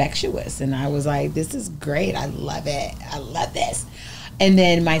infectious, and I was like, this is great. I love it. I love this. And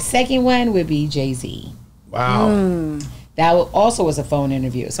then my second one would be Jay-Z. Wow. That also was a phone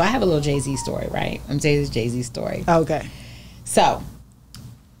interview. So I have a little Jay-Z story, right? I'm saying this Jay-Z story. Okay. So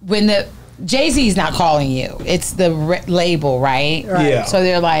when the Jay-Z's not calling you, it's the label, right? Yeah. So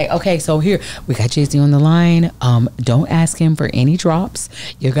they're like, okay, so here we got Jay-Z on the line. Don't ask him for any drops.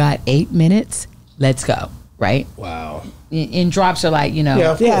 You got 8 minutes. Let's go. Right? Wow. And drops are like,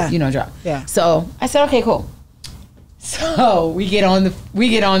 Yeah. drop. Yeah. So I said, okay, cool. So we get on the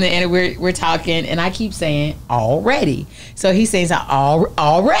end. We're talking, and I keep saying already. So he says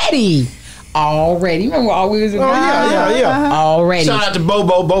already. Remember all we was already. Shout out to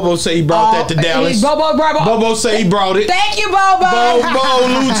Bobo. Bobo say he brought that to Dallas. Bobo say he brought it. Thank you, Bobo. Bobo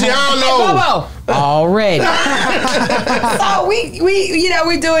Luciano. Bobo. Already. So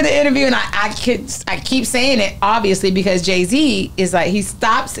we doing the interview, and I keep saying it obviously because Jay-Z is like, he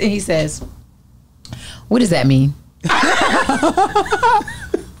stops and he says, "What does that mean?"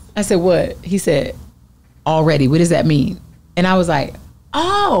 I said, "What?" He said, "Already. What does that mean?" And I was like,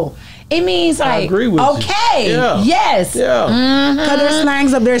 "Oh, it means like, I agree with okay, you. Yes, yeah." Because their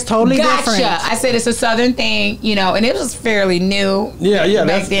slangs up there is totally different. I said it's a Southern thing, and it was fairly new. Yeah,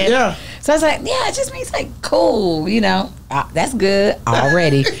 back then. Yeah. So I was like, yeah, it just means like cool, that's good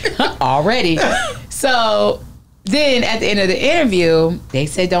already, already. So. Then at the end of the interview, they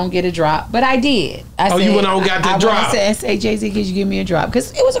said don't get a drop, but I did. You went on and got the drop. I said, Jay-Z, could you give me a drop?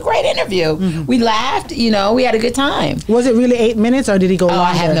 Because it was a great interview. Mm-hmm. We laughed, we had a good time. Was it really 8 minutes or did he go longer?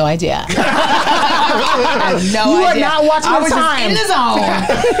 I have no idea. I have no idea. You were not watching the time. I was just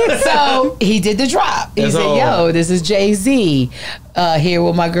in the zone. So he did the drop. He said, yo, this is Jay-Z here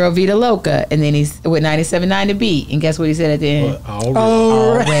with my girl Veda Loca. And then he's with 97.9 The Beat. And guess what he said at the end?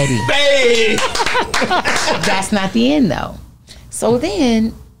 Already. That's not the end though. So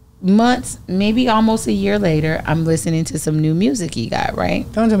then months, maybe almost a year later, I'm listening to some new music he got,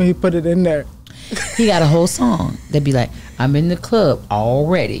 right? Don't tell me he put it in there. He got a whole song that'd be like, I'm in the club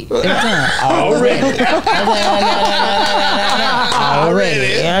already. Every time, already.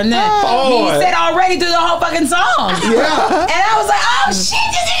 Already. And he said already through the whole fucking song. Yeah. And I was like, oh shit,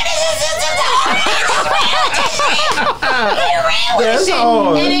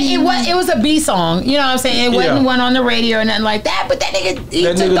 And it was a B song, you know what I'm saying? It wasn't one on the radio or nothing like that, but that nigga, he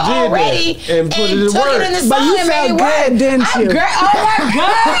took the already and put it in the song. But you felt good, didn't you? Oh my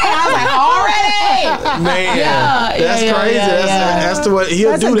God. I was like, already. Man, Yeah, that's yeah, crazy. yeah, That's the way he'll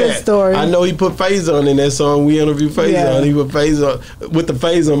That's do a good that. story. I know he put Faison in that song. We interviewed Faison. Yeah. He put Faison with the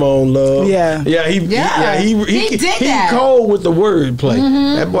Faison on Love. Yeah. yeah. He did that. cold with the wordplay.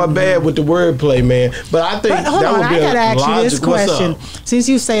 That boy bad with the wordplay, man. But I think But hold that on, would be I gotta ask you this question. What's up? Since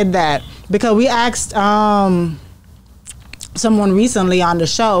you said that, because we asked someone recently on the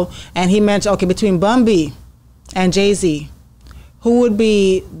show, and he mentioned, okay, between Bun B and Jay-Z, who would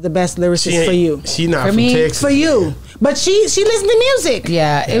be the best lyricist for you? She not For from me? Texas. For you, but she listens to music.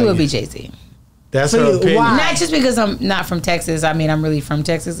 Yeah, it would be Jay-Z. That's For her you. opinion. Why? Not just because I'm not from Texas. I mean, I'm really from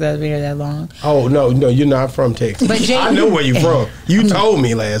Texas. I've been here that long. Oh no, you're not from Texas. But Jay- I know where you're from. You told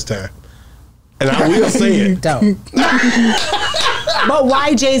me last time, and I will say it. Don't. But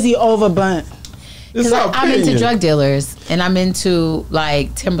why Jay-Z over Bun? It's Because our I'm into opinion. drug dealers, and I'm into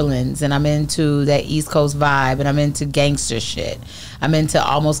like Timberlands, and I'm into that East Coast vibe, and I'm into gangster shit. I'm into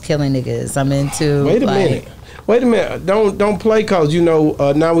almost killing niggas. I'm into Wait a minute. Wait a minute. Don't play, cause you know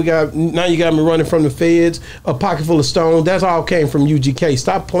now you got me running from the feds. A pocket full of stones. That's all came from UGK.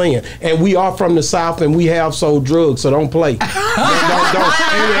 Stop playing. And we are from the South, and we have sold drugs. So don't play. don't.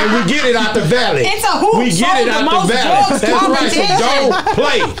 And we get it out the valley. It's a who We get sold it the out most the valley. drugs That's right. So competition. don't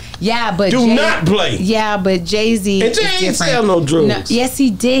play. Yeah, but Do not play. Yeah, but Jay-Z And Jay is ain't different. sell no drugs. No, yes, he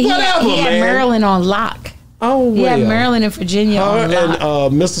did. Whatever, he had man. Maryland on lock. Oh, He had well. Maryland and Virginia Her on lock.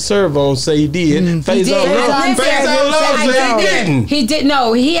 and Mr. Servon say he did. He Faison did. Love Listen, say he didn't. He did.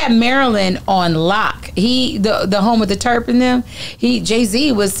 No, he had Maryland on lock. He the home with the Terp and them.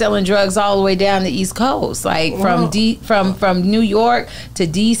 Jay-Z was selling drugs all the way down the East Coast, like from New York to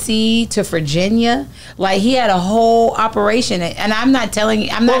DC to Virginia. Like he had a whole operation, and I'm not telling you.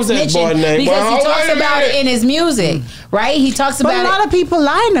 I'm What not was that snitching boy name? because Well, he talks wait a about it minute. in his music, right? He talks But about a lot of people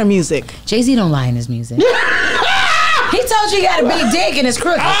lie in their music. Jay-Z don't lie in his music. He told you he got a big dick and it's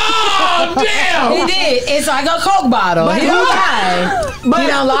crooked. Oh, damn. He did. It's like a Coke bottle. But he don't lie. He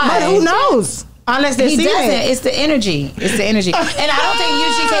don't lie. But who knows? Unless they He see doesn't. it. It's the energy. It's the energy. And I don't think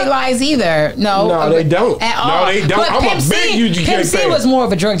UGK lies either. No, they don't. At No, all. they don't. But I'm a Pimp big C, UGK Pimp C fan. was more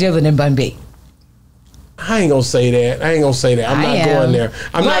of a drug dealer than Bun B. I ain't gonna say that. I'm I not am. going there.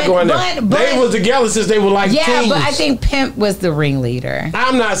 I'm not going there. but- They was together since they were like Yeah, teens. but I think Pimp was the ringleader.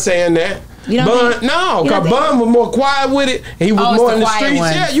 I'm not saying that. You don't Bun, think- no, you because don't think- Bun was more quiet with it. He was Oh, it's more the in the quiet streets.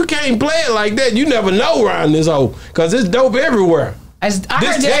 ones. Yeah, you can't play it like that. You never know around this hole because it's dope everywhere. I This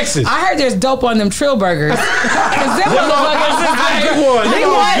heard Texas. I heard there's dope on them Trill burgers. 'Cause them motherfuckers is like, Good one. he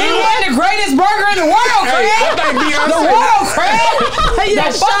won the greatest burger in the world, Hey, I Craig. think The world, Craig.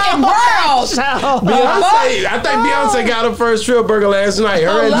 The fucking world. Beyonce, I think Beyonce got her first Trill Burger last night.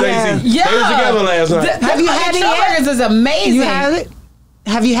 Her and Jay-Z. Yeah. They was together last night. Have you had Trill burgers is amazing. You have it?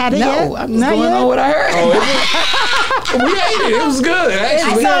 Have you had it yet? No, I'm just Not going yet? on what I heard. We ate it. It was good, I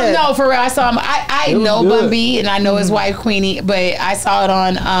actually. saw him. No, for real. I saw him. I was know good. Bun B and I know his wife Queenie, but I saw it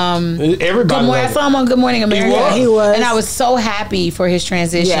on Everybody Good Morning. I loved saw it. him on Good Morning America. was. He was. and I was so happy for his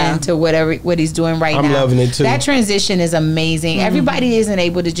transition Yeah. to what he's doing right I'm now. loving it, too. That transition is amazing. Everybody isn't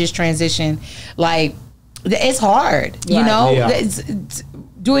able to just transition. Like it's hard, you Right. know. Yeah. It's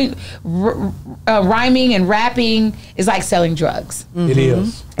doing rhyming and rapping is like selling drugs. It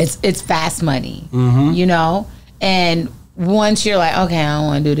is. It's fast money, Mm-hmm. you know. And once you're like, okay, I don't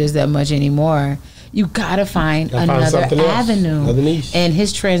want to do this that much anymore, you gotta find Gotta find another something else, avenue. another niche. And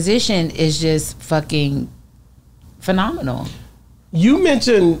his transition is just fucking phenomenal. You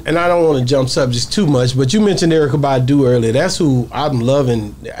mentioned, and I don't want to jump subjects too much, but you mentioned Erykah Badu earlier. That's who I'm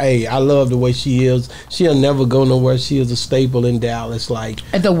loving. Hey, I love the way she is. She'll never go nowhere. She is a staple in Dallas. Like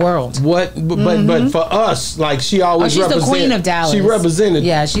The world. what? But for us, like she always She's the represent- queen of Dallas. She represented.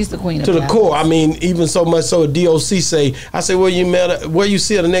 Yeah, she's the queen of to the Dallas. core. I mean, even so much so, DOC say, I say, where you met her, where you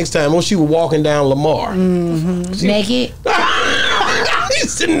see her the next time? When she was walking down Lamar. Naked.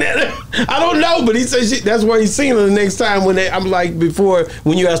 He's sitting there. I don't know, but he said that's where he's seen her the next time. I'm like before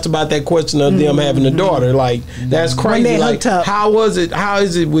when you asked about that question of them having a daughter, like that's crazy. they Like hooked up. how was it? How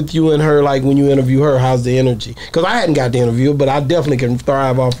is it with you and her? Like when you interview her, how's the energy? Because I hadn't got the interview, but I definitely can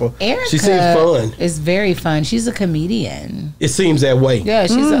thrive off of. Erica She seems fun. is very fun. She's a comedian. It seems that way. Yeah,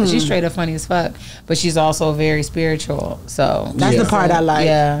 she's straight up funny as fuck, but she's also very spiritual. So That's the part I like.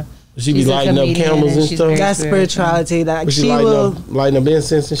 Yeah, She be She's a lighting up comedian candles and she's stuff. very That's spiritual. spirituality. That But she she will. lighting up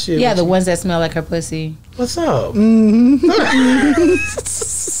incense and shit. Yeah, the ones that smell like her pussy. What's up?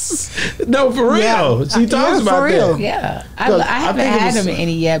 No, for real. Yeah. She talks Yeah, about for real. that. Yeah, Because I I haven't think it had was- them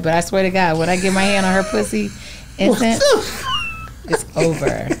any yet, but I swear to God, when I get my hand on her pussy, incense, it's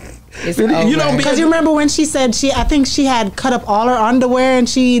over. It's You over. don't be- Because you remember when she said I think she had cut up all her underwear and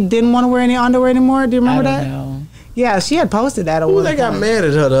she didn't want to wear any underwear anymore. Do you I remember don't that? know. Yeah, she had posted that. Who they got mad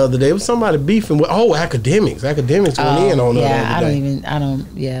at her the other day? It was somebody beefing with. Academics. Academics went in on her the other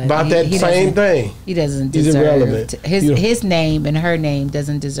day. About that same thing. He doesn't He's deserve irrelevant. His name and her name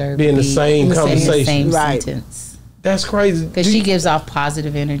doesn't deserve be in the to be same conversation. the same Right. sentence. That's crazy. Because she gives off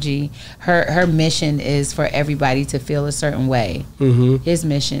positive energy. Her mission is for everybody to feel a certain way. Mm-hmm. His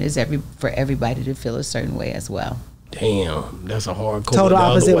mission is for everybody to feel a certain way as well. Damn, that's a hard call. Total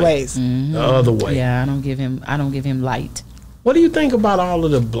opposite ways. The other way. Yeah, I don't give him light. What do you think about all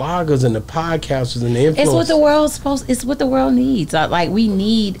of the bloggers and the podcasters and the influencers? It's what the world's it's what the world needs. Like we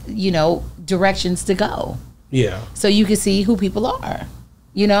need, directions to go. Yeah. So you can see who people are.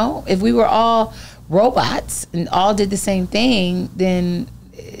 If we were all robots and all did the same thing, then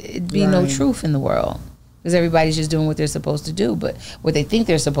it'd be no truth in the world. Because everybody's just doing what they're supposed to do, but what they think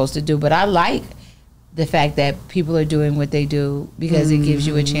they're supposed to do. But I like the fact that people are doing what they do because it gives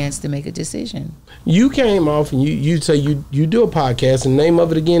you a chance to make a decision. You came off and you say you do a podcast, and the name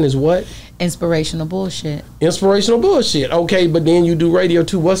of it again is what? Inspirational bullshit. Inspirational bullshit. Okay, but then you do radio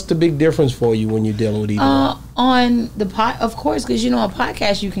too. What's the big difference for you when you're dealing with either one? On the of course, because on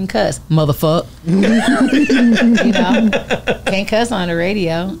podcast you can cuss, motherfuck. Can't cuss on the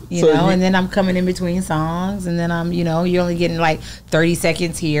radio, and then I'm coming in between songs, and then I'm, you're only getting like 30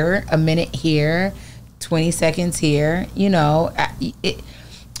 seconds here, a minute here, 20 seconds here.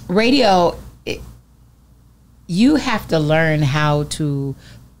 Radio, you have to learn how to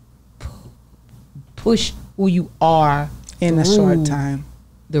push who you are in a short time.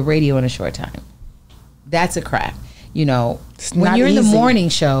 The radio in a short time. That's a craft. When you're in the easy. morning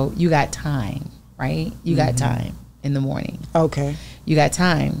show, you got time, right? You got time in the morning. Okay. You got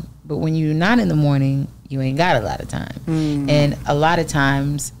time. But when you're not in the morning, you ain't got a lot of time. And a lot of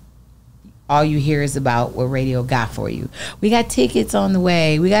times, all you hear is about what radio got for you. We got tickets on the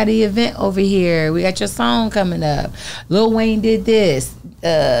way. We got the event over here. We got your song coming up. Lil Wayne did this.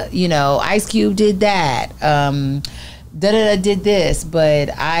 Ice Cube did that. Did this.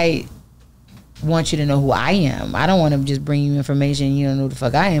 But I want you to know who I am. I don't want to just bring you information and you don't know who the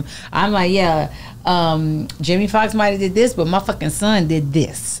fuck I am. I'm like, Jimmy Fox might have did this, but my fucking son did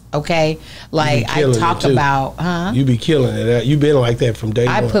this. Okay? Like, I talk about, You be killing it. You've been like that from day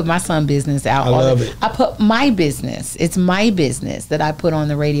one. I put my son business out. I love it. I put my business. It's my business that I put on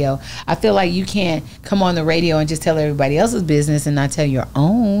the radio. I feel like you can't come on the radio and just tell everybody else's business and not tell your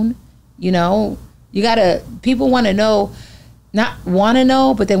own. You gotta, people want to know, not want to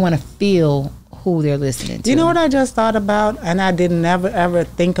know, but they want to feel who they're listening to. You know what I just thought about, and I didn't ever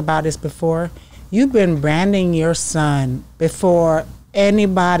think about this before? You've been branding your son before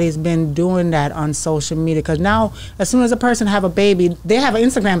anybody's been doing that on social media, because now as soon as a person have a baby, they have an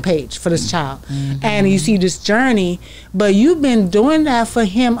Instagram page for this child, and you see this journey, but you've been doing that for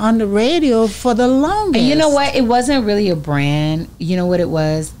him on the radio for the longest. And you know what? It wasn't really a brand. You know what it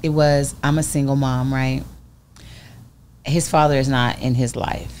was? It was, I'm a single mom, right? His father is not in his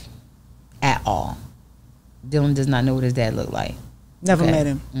life at all. Dylan does not know what his dad looked like. Never met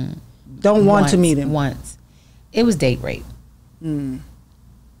him. Don't want to meet him. Once. It was date rape. Okay.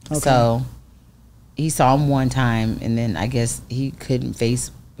 So he saw him one time, and then I guess he couldn't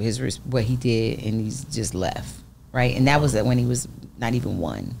face what he did, and he's just left. Right? And that was when he was not even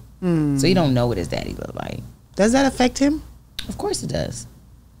one. So he don't know what his daddy looked like. Does that affect him? Of course it does.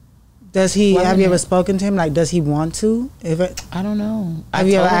 Does he? Have you ever spoken to him? Like, does he want to? I don't know. Have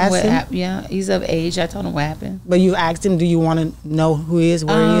you ever asked him? Yeah, he's of age. I told him what happened. But you asked him, do you want to know who he is,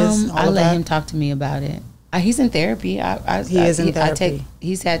 where he is? I let him talk to me about it. He's in therapy. He is in therapy.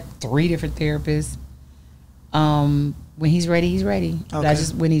 He's had 3 different therapists. When he's ready, he's ready. Okay.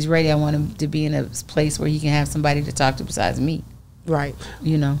 But when he's ready, I want him to be in a place where he can have somebody to talk to besides me. Right.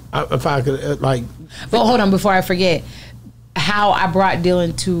 If I could, But hold on, before I forget, how I brought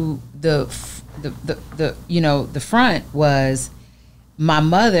Dylan to the front was, my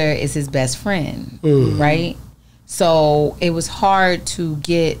mother is his best friend, right? So it was hard to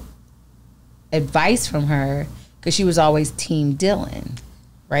get advice from her because she was always team Dylan,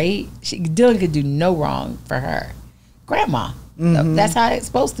 right? Dylan could do no wrong for her. Grandma. That's how it's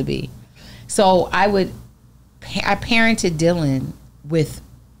supposed to be. So I parented Dylan with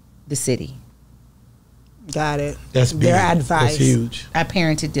the city. Got it. That's big. Their advice. That's huge. I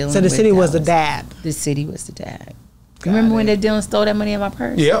parented Dylan. So the city was the dad. The city was the dad. Remember when that Dylan stole that money in my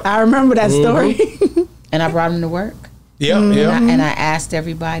purse? Yep. I remember that story. And I brought him to work. Yep. And I asked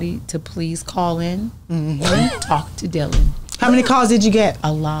everybody to please call in and talk to Dylan. How many calls did you get?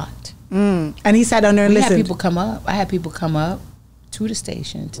 A lot. And he sat down there and listened. I had people come up to the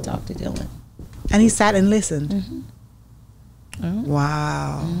station to talk to Dylan. And he sat and listened.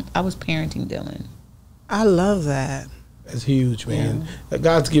 Wow. I was parenting Dylan. I love that. That's huge, man.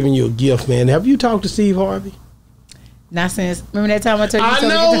 God's giving you a gift, man. Have you talked to Steve Harvey? Not since. Remember that time I told you? I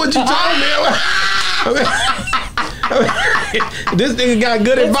know what you told me. This nigga got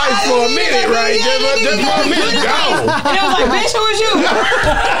good advice for a minute, right? Just for a minute. Go. And I was like, bitch, who was you?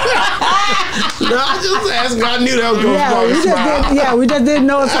 No, I just asking. I knew that was going to We just didn't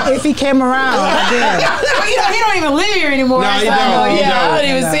know if he came around. Well, he don't even live here anymore. No, he don't. I don't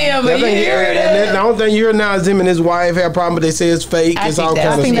even see him. But the only thing you heard now is him and his wife have a problem, but they say it's fake. It's all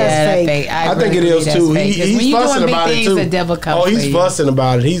kind of stuff. That's fake. I think it is too. He's fussing about it too. The devil comes he's fussing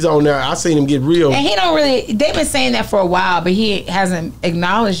about it. He's on there. I seen him get real. And he don't really. They've been saying that for a while, but he hasn't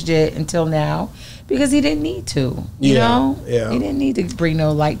acknowledged it until now because he didn't need to. You know, he didn't need to bring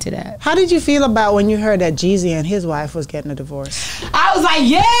no light to that. How did you feel about when you heard that Jeezy and his wife was getting a divorce? I was like,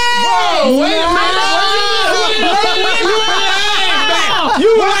 yeah. Whoa, wait a minute.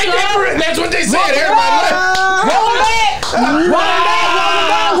 You like that? That's what they said. Everybody. Welcome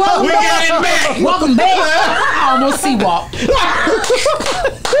back. We got it back. Welcome back. I almost sea walk.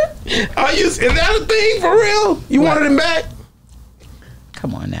 Is that a thing for real? You wanted him back?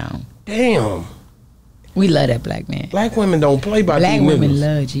 Come on now. Damn. We love that black man. Black women don't play by black these women niggas.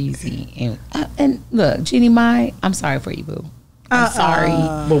 love Jeezy. And look, Jeannie Mai, I'm sorry for you, boo. I'm sorry.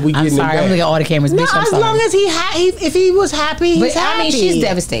 But we I'm getting sorry. I'm looking at all the cameras. No, bitch, I'm as sorry. long as if he was happy, he's happy. I mean, she's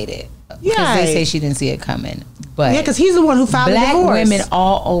devastated. Because they say she didn't see it coming. But yeah, because he's the one who filed the divorce. Black women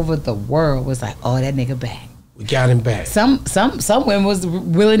all over the world was like, oh, that nigga back. We got him back. Some women was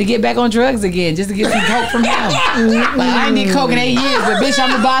willing to get back on drugs again just to get some coke from him. Like, I ain't did coke in 8 years, but bitch, I'm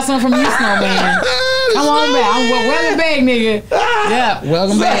gonna buy some from you, snowman. Come on back. Welcome back, nigga. Yeah,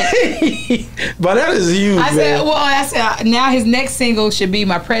 welcome back. But that is huge. I said, now his next single should be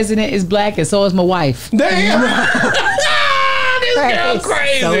 "My President is Black and So Is My Wife." Damn. This girl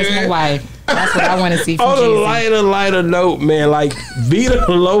crazy. So is my wife. That's what I want to see from On a Jeezy. lighter note, man, like Veda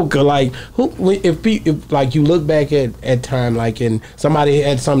Loca, like if like you look back at time, like and somebody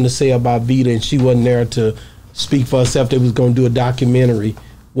had something to say about Veda and she wasn't there to speak for herself, they was gonna do a documentary.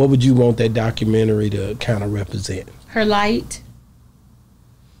 What would you want that documentary to kind of represent? Her light,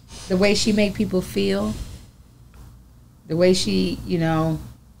 the way she made people feel, the way she,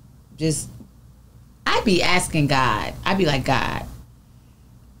 just. I'd be asking God. I'd be like, God,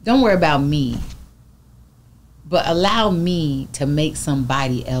 don't worry about me, but allow me to make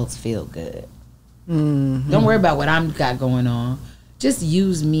somebody else feel good. Mm-hmm. Don't worry about what I've got going on. Just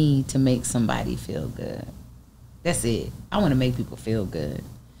use me to make somebody feel good. That's it. I want to make people feel good.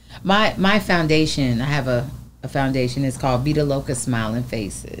 My foundation, I have a foundation. It's called Veda Loca Smiling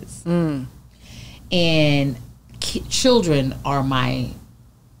Faces. And children are my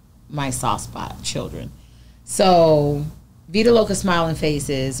soft spot, children. So Veda Loca Smiling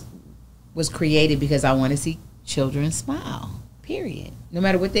Faces was created because I want to see children smile, period. No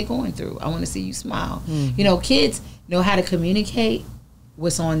matter what they're going through, I want to see you smile. Kids know how to communicate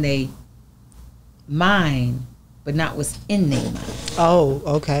what's on their mind, but not what's in their mind. Oh,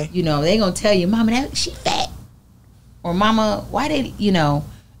 okay. They gonna tell you, Mama, she fat. Or Mama, why they, in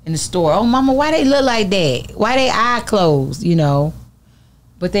the store, oh, Mama, why they look like that? Why they eye closed,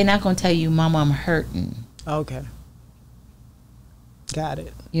 But they're not going to tell you, Mama, I'm hurting. Okay. Got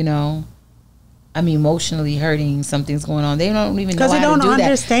it. I'm emotionally hurting. Something's going on. They don't even know how to do that. Because they don't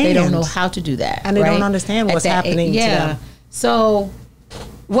understand. They don't know how to do that. And they don't understand what's happening to them. So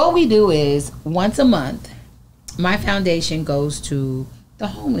what we do is once a month, my foundation goes to the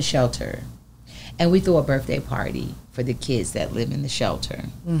homeless shelter. And we throw a birthday party for the kids that live in the shelter.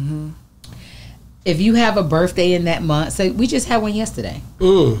 Mm-hmm. If you have a birthday in that month, so we just had one yesterday.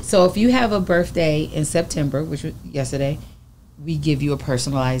 So if you have a birthday in September, which was yesterday, we give you a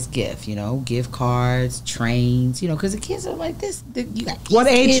personalized gift, gift cards, trains, because the kids are like this. You got what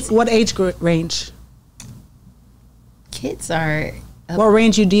age range? Kids are... What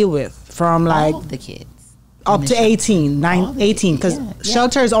range you deal with? From like... All the kids. Up to 18, 18, because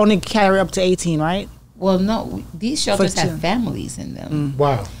shelters only carry up to 18, right? Well, no, these shelters have families in them.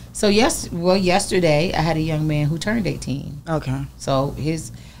 Wow. So yesterday I had a young man who turned 18. Okay. So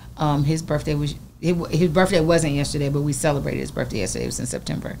his birthday was his birthday wasn't yesterday, but we celebrated his birthday yesterday. It was in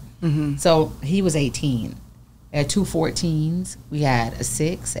September. Mm-hmm. So he was 18. We had 2 14s. We had a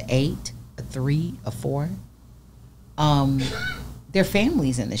 6, an 8, a 3, a 4. Their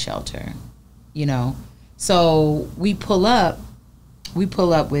families in the shelter, So we pull up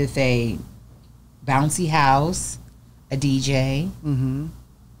with a bouncy house, a DJ, mm-hmm.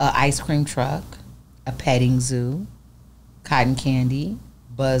 a ice cream truck, a petting zoo, cotton candy,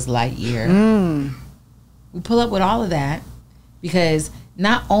 Buzz Lightyear. We pull up with all of that because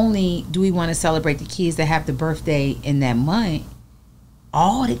not only do we want to celebrate the kids that have the birthday in that month,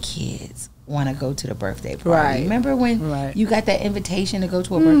 all the kids want to go to the birthday party. Right. Remember when you got that invitation to go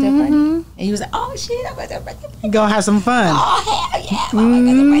to a birthday party? And you was like, oh shit, I'm going to a birthday party. Go have some fun. Oh, hell yeah, I'm going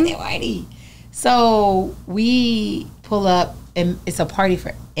to a birthday party. So we pull up, and it's a party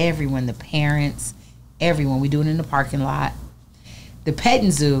for everyone, the parents, everyone. We do it in the parking lot. The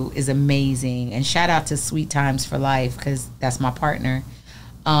petting zoo is amazing, and shout out to Sweet Times for Life, because that's my partner.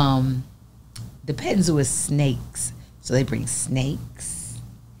 The petting zoo is snakes, so they bring snakes,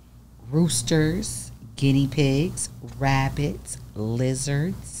 roosters, guinea pigs, rabbits,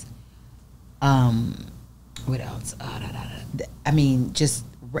 lizards. What else? I mean, just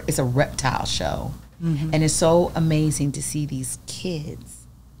it's a reptile show, and it's so amazing to see these kids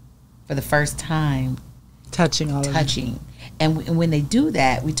for the first time Touching all of them. And when they do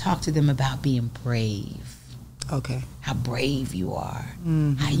that, we talk to them about being brave. Okay. How brave you are.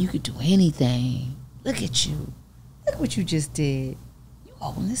 How you could do anything. Look at you. Look what you just did. You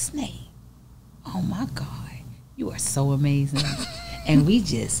own the snake. Oh my God. You are so amazing. And we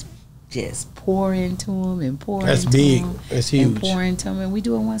just pour into them and pour That's into big. them. That's huge. And pour into them. And we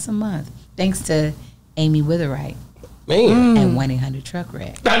do it once a month. Thanks to Amy Witherite. Man. And 1-800 Truck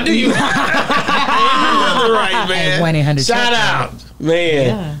Wreck. I do you. Right, man. And 1-800 Shout Truck out. Wreck. Man.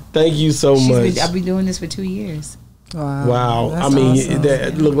 Yeah. Thank you so much. I've been doing this for 2 years. Wow. That's I mean, awesome.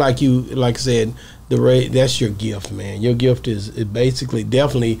 that look like you, like I said, that's your gift, man. Your gift is basically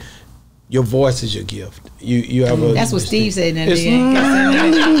definitely your voice is your gift. You have a. That's what Steve said. No, but it's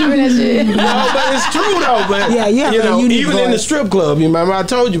true though. But Yeah, you have a unique even in the voice. strip club, you remember I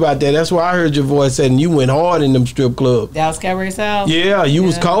told you about that. That's why I heard your voice and you went hard in them strip clubs. Dallas Cabaret South. Yeah, you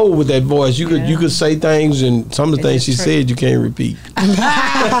was cold with that voice. You could say things, and some of the things she said you can't repeat.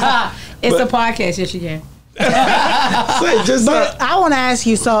 It's a podcast. Yes, you can. But I want to ask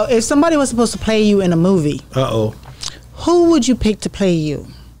you, so if somebody was supposed to play you in a movie, who would you pick to play you?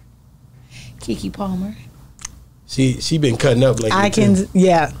 Keke Palmer. She been cutting up lately. I can, too.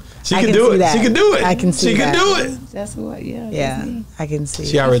 yeah. She I can can do see it. that. She can do it. I can see She can that. do it. That's what. Yeah. Yeah, that's me. I can see.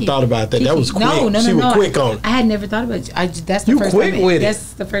 She already Keke. thought about that. That was quick. No. She was quick on it. I had never thought about it. That's the You first quick time. with it.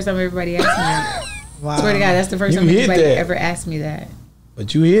 That's the first time everybody asked me that. Wow. Swear to God, that's the first You time hit anybody that. ever asked me that.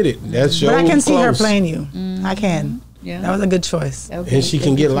 But you hit it. That's your But I can see her close. playing you. I can. Yeah. That was a good choice. And she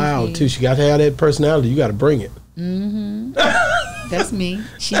can get loud too. She got to have that personality. You got to bring it. That's me.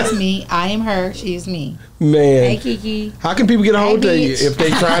 She's me. I am her. She is me. Man. Hey, Keke. How can people get a hold of you bitch. if they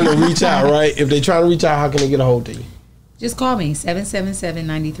trying to reach out, right? If they trying to reach out, how can they get a hold of you? Just call me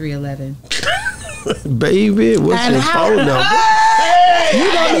 777-9311. Baby, what's And your how- phone number? You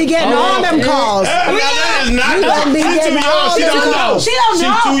gonna be getting all them calls. That is not. You gonna be getting all She them don't know. calls. She don't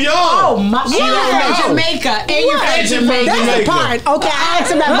know. She's too young. Oh my! She You're don't from know. Jamaica, and you're from Right. Jamaica. That's the Jamaica. part. Okay, I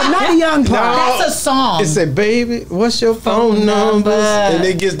asked him that, but not the young part. That's a song. It say, baby, what's your phone number? And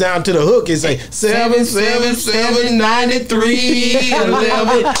it gets down to the hook. It say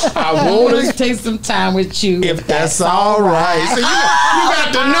 777-9311. I want to take some time with you. if that's all right. So you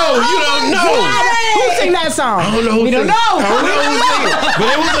got to know. You don't know. Who sing that song? I don't know. We don't know. I don't know who's singing.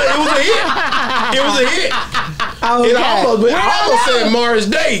 But it was a hit. It was a hit. Okay. I almost said Morris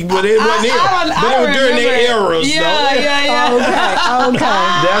Day, but it wasn't him. But it was during their eras. Yeah. Okay.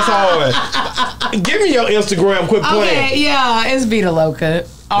 That's hard. Give me your Instagram. Quit playing. Okay, yeah, it's Veda Loca. That's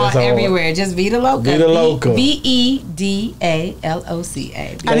all Everywhere. Just Veda Loca. Veda Loca.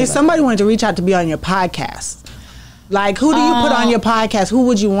 VEDALOCA. And if somebody wanted to reach out to be on your podcast, like who do you put on your podcast? Who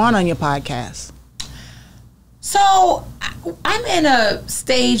would you want on your podcast? So I'm in a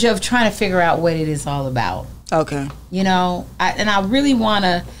stage of trying to figure out what it is all about. Okay. You know, I really want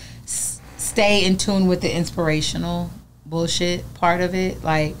to stay in tune with the inspirational bullshit part of it.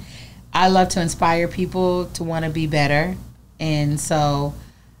 Like, I love to inspire people to want to be better. And so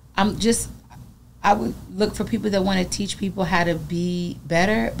I would look for people that want to teach people how to be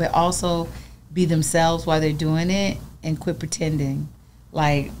better, but also be themselves while they're doing it and quit pretending.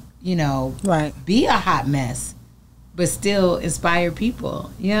 Like, you know, Right. be a hot mess, but still inspire people.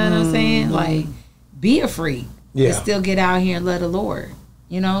 You know what I'm saying? Like, be a freak, Yeah. but still get out here and love the Lord.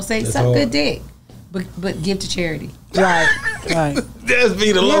 You know, say That's suck hard. good dick, but give to charity. Right. That's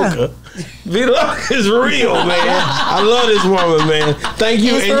Veda Loca. Veda Loca is real, man. I love this woman, man. Thank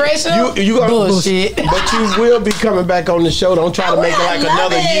you. Inspirational? And you gonna Bullshit. But you will be coming back on the show. Don't try to make it like I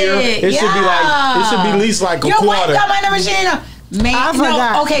love another year. It should be like at least like a Yo, quarter. wait, come on, machine. Man, I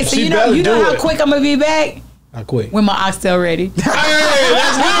forgot. no, okay, so She you know better do how it. quick I'm gonna be back I quit. when my oxtail ready. Hey,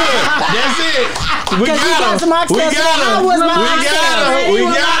 that's good. That's it. We Because you got got some her. oxtail We today. got How her. was my We oxtail got her. ready? We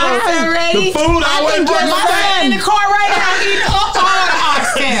Was my got oxtail her. ready? The food I always can get brings my back. son in the car right now.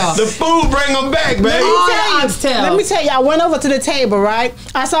 The food bring them back, baby. Let me tell you, I went over to the table, right?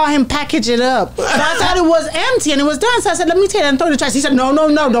 I saw him package it up. So I thought it was empty and it was done. So I said, let me take it and throw it in the trash. He said, no,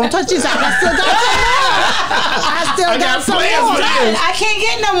 don't touch this. I still got some more. I can't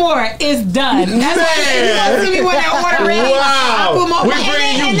get no more. It's done. That's why you gonna see me when that order ready. Wow. We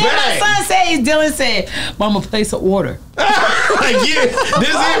bring you back. Then my son said, Dylan said, Mama, place an order. Like, yeah, this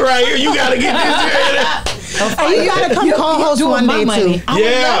is it right here. You gotta get this here. And you gotta come co-host one day too. I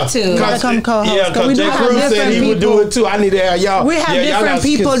would love to. You gotta come co-host. Yeah, because Jay Cruz said he would do it too. I need to have y'all. We have different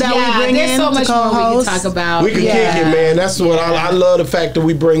people that we bring in so much to co-host. more we can talk about. We can kick it, man. That's what I love, the fact that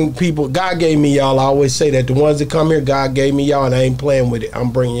we bring people. God gave me y'all. I always say that. The ones that come here, God gave me y'all, and I ain't playing with it.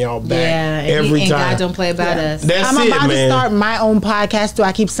 I'm bringing y'all back every time. God don't play about us. I'm about to start my own podcast too.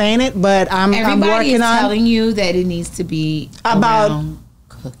 I keep saying it, but I'm working on. Everybody is telling you that it needs to be about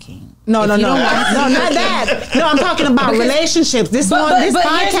cooking. No, not that. No, I'm talking about relationships. This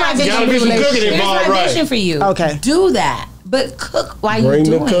podcast is gotta be some cooking involved, right? Vision for you. Okay, do that, but cook while you're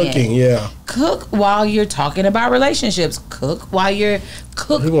doing the cooking. it. Yeah, cook while you're talking about relationships. Cook while you're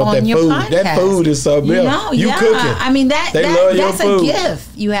on your food. podcast. That food is something else. You cooking. I mean that's a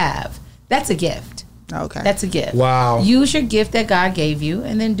gift you have. That's a gift. Okay, that's a gift. Wow. Use your gift that God gave you,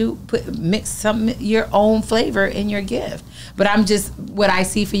 and then mix your own flavor in your gift. But I'm just what I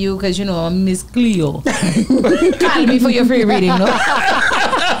see for you because I'm Miss Cleo. Call me for your free reading. No?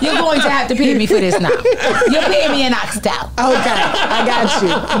 You're going to have to pay me for this now. You're paying me an oxtail. Okay, I got you.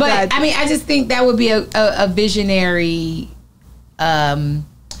 But I mean, I just think that would be a visionary plus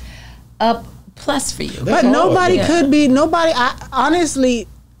for you. But nobody could be nobody. Honestly,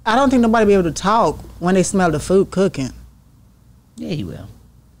 I don't think nobody be able to talk when they smell the food cooking. Yeah, you will.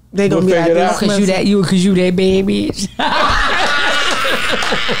 They gonna be like, because you that bad bitch.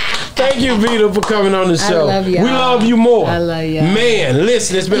 Thank you, Veda, for coming on the show. I love y'all. We love you more. I love y'all. Man,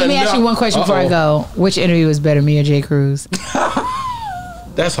 listen, it's been Let me ask you one question before I go. Which interview was better, me or Jay Cruz?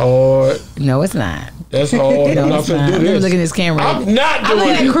 That's hard. No, it's not. That's hard. No, I'm not gonna do this. Look at this camera. I'm not doing it. I'm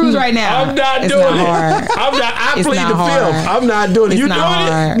looking at Cruz right now. I'm not it's doing not hard. it. I'm not. I It's plead not the hard. fifth. I'm not doing it. It's You not doing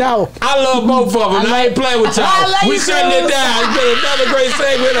hard. it? No. I love both of them. I ain't playing with y'all. I love We you, shutting it Cruz. down. It's been another great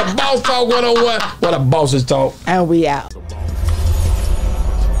segment of Boss Talk 101. What a bosses talk. And we out.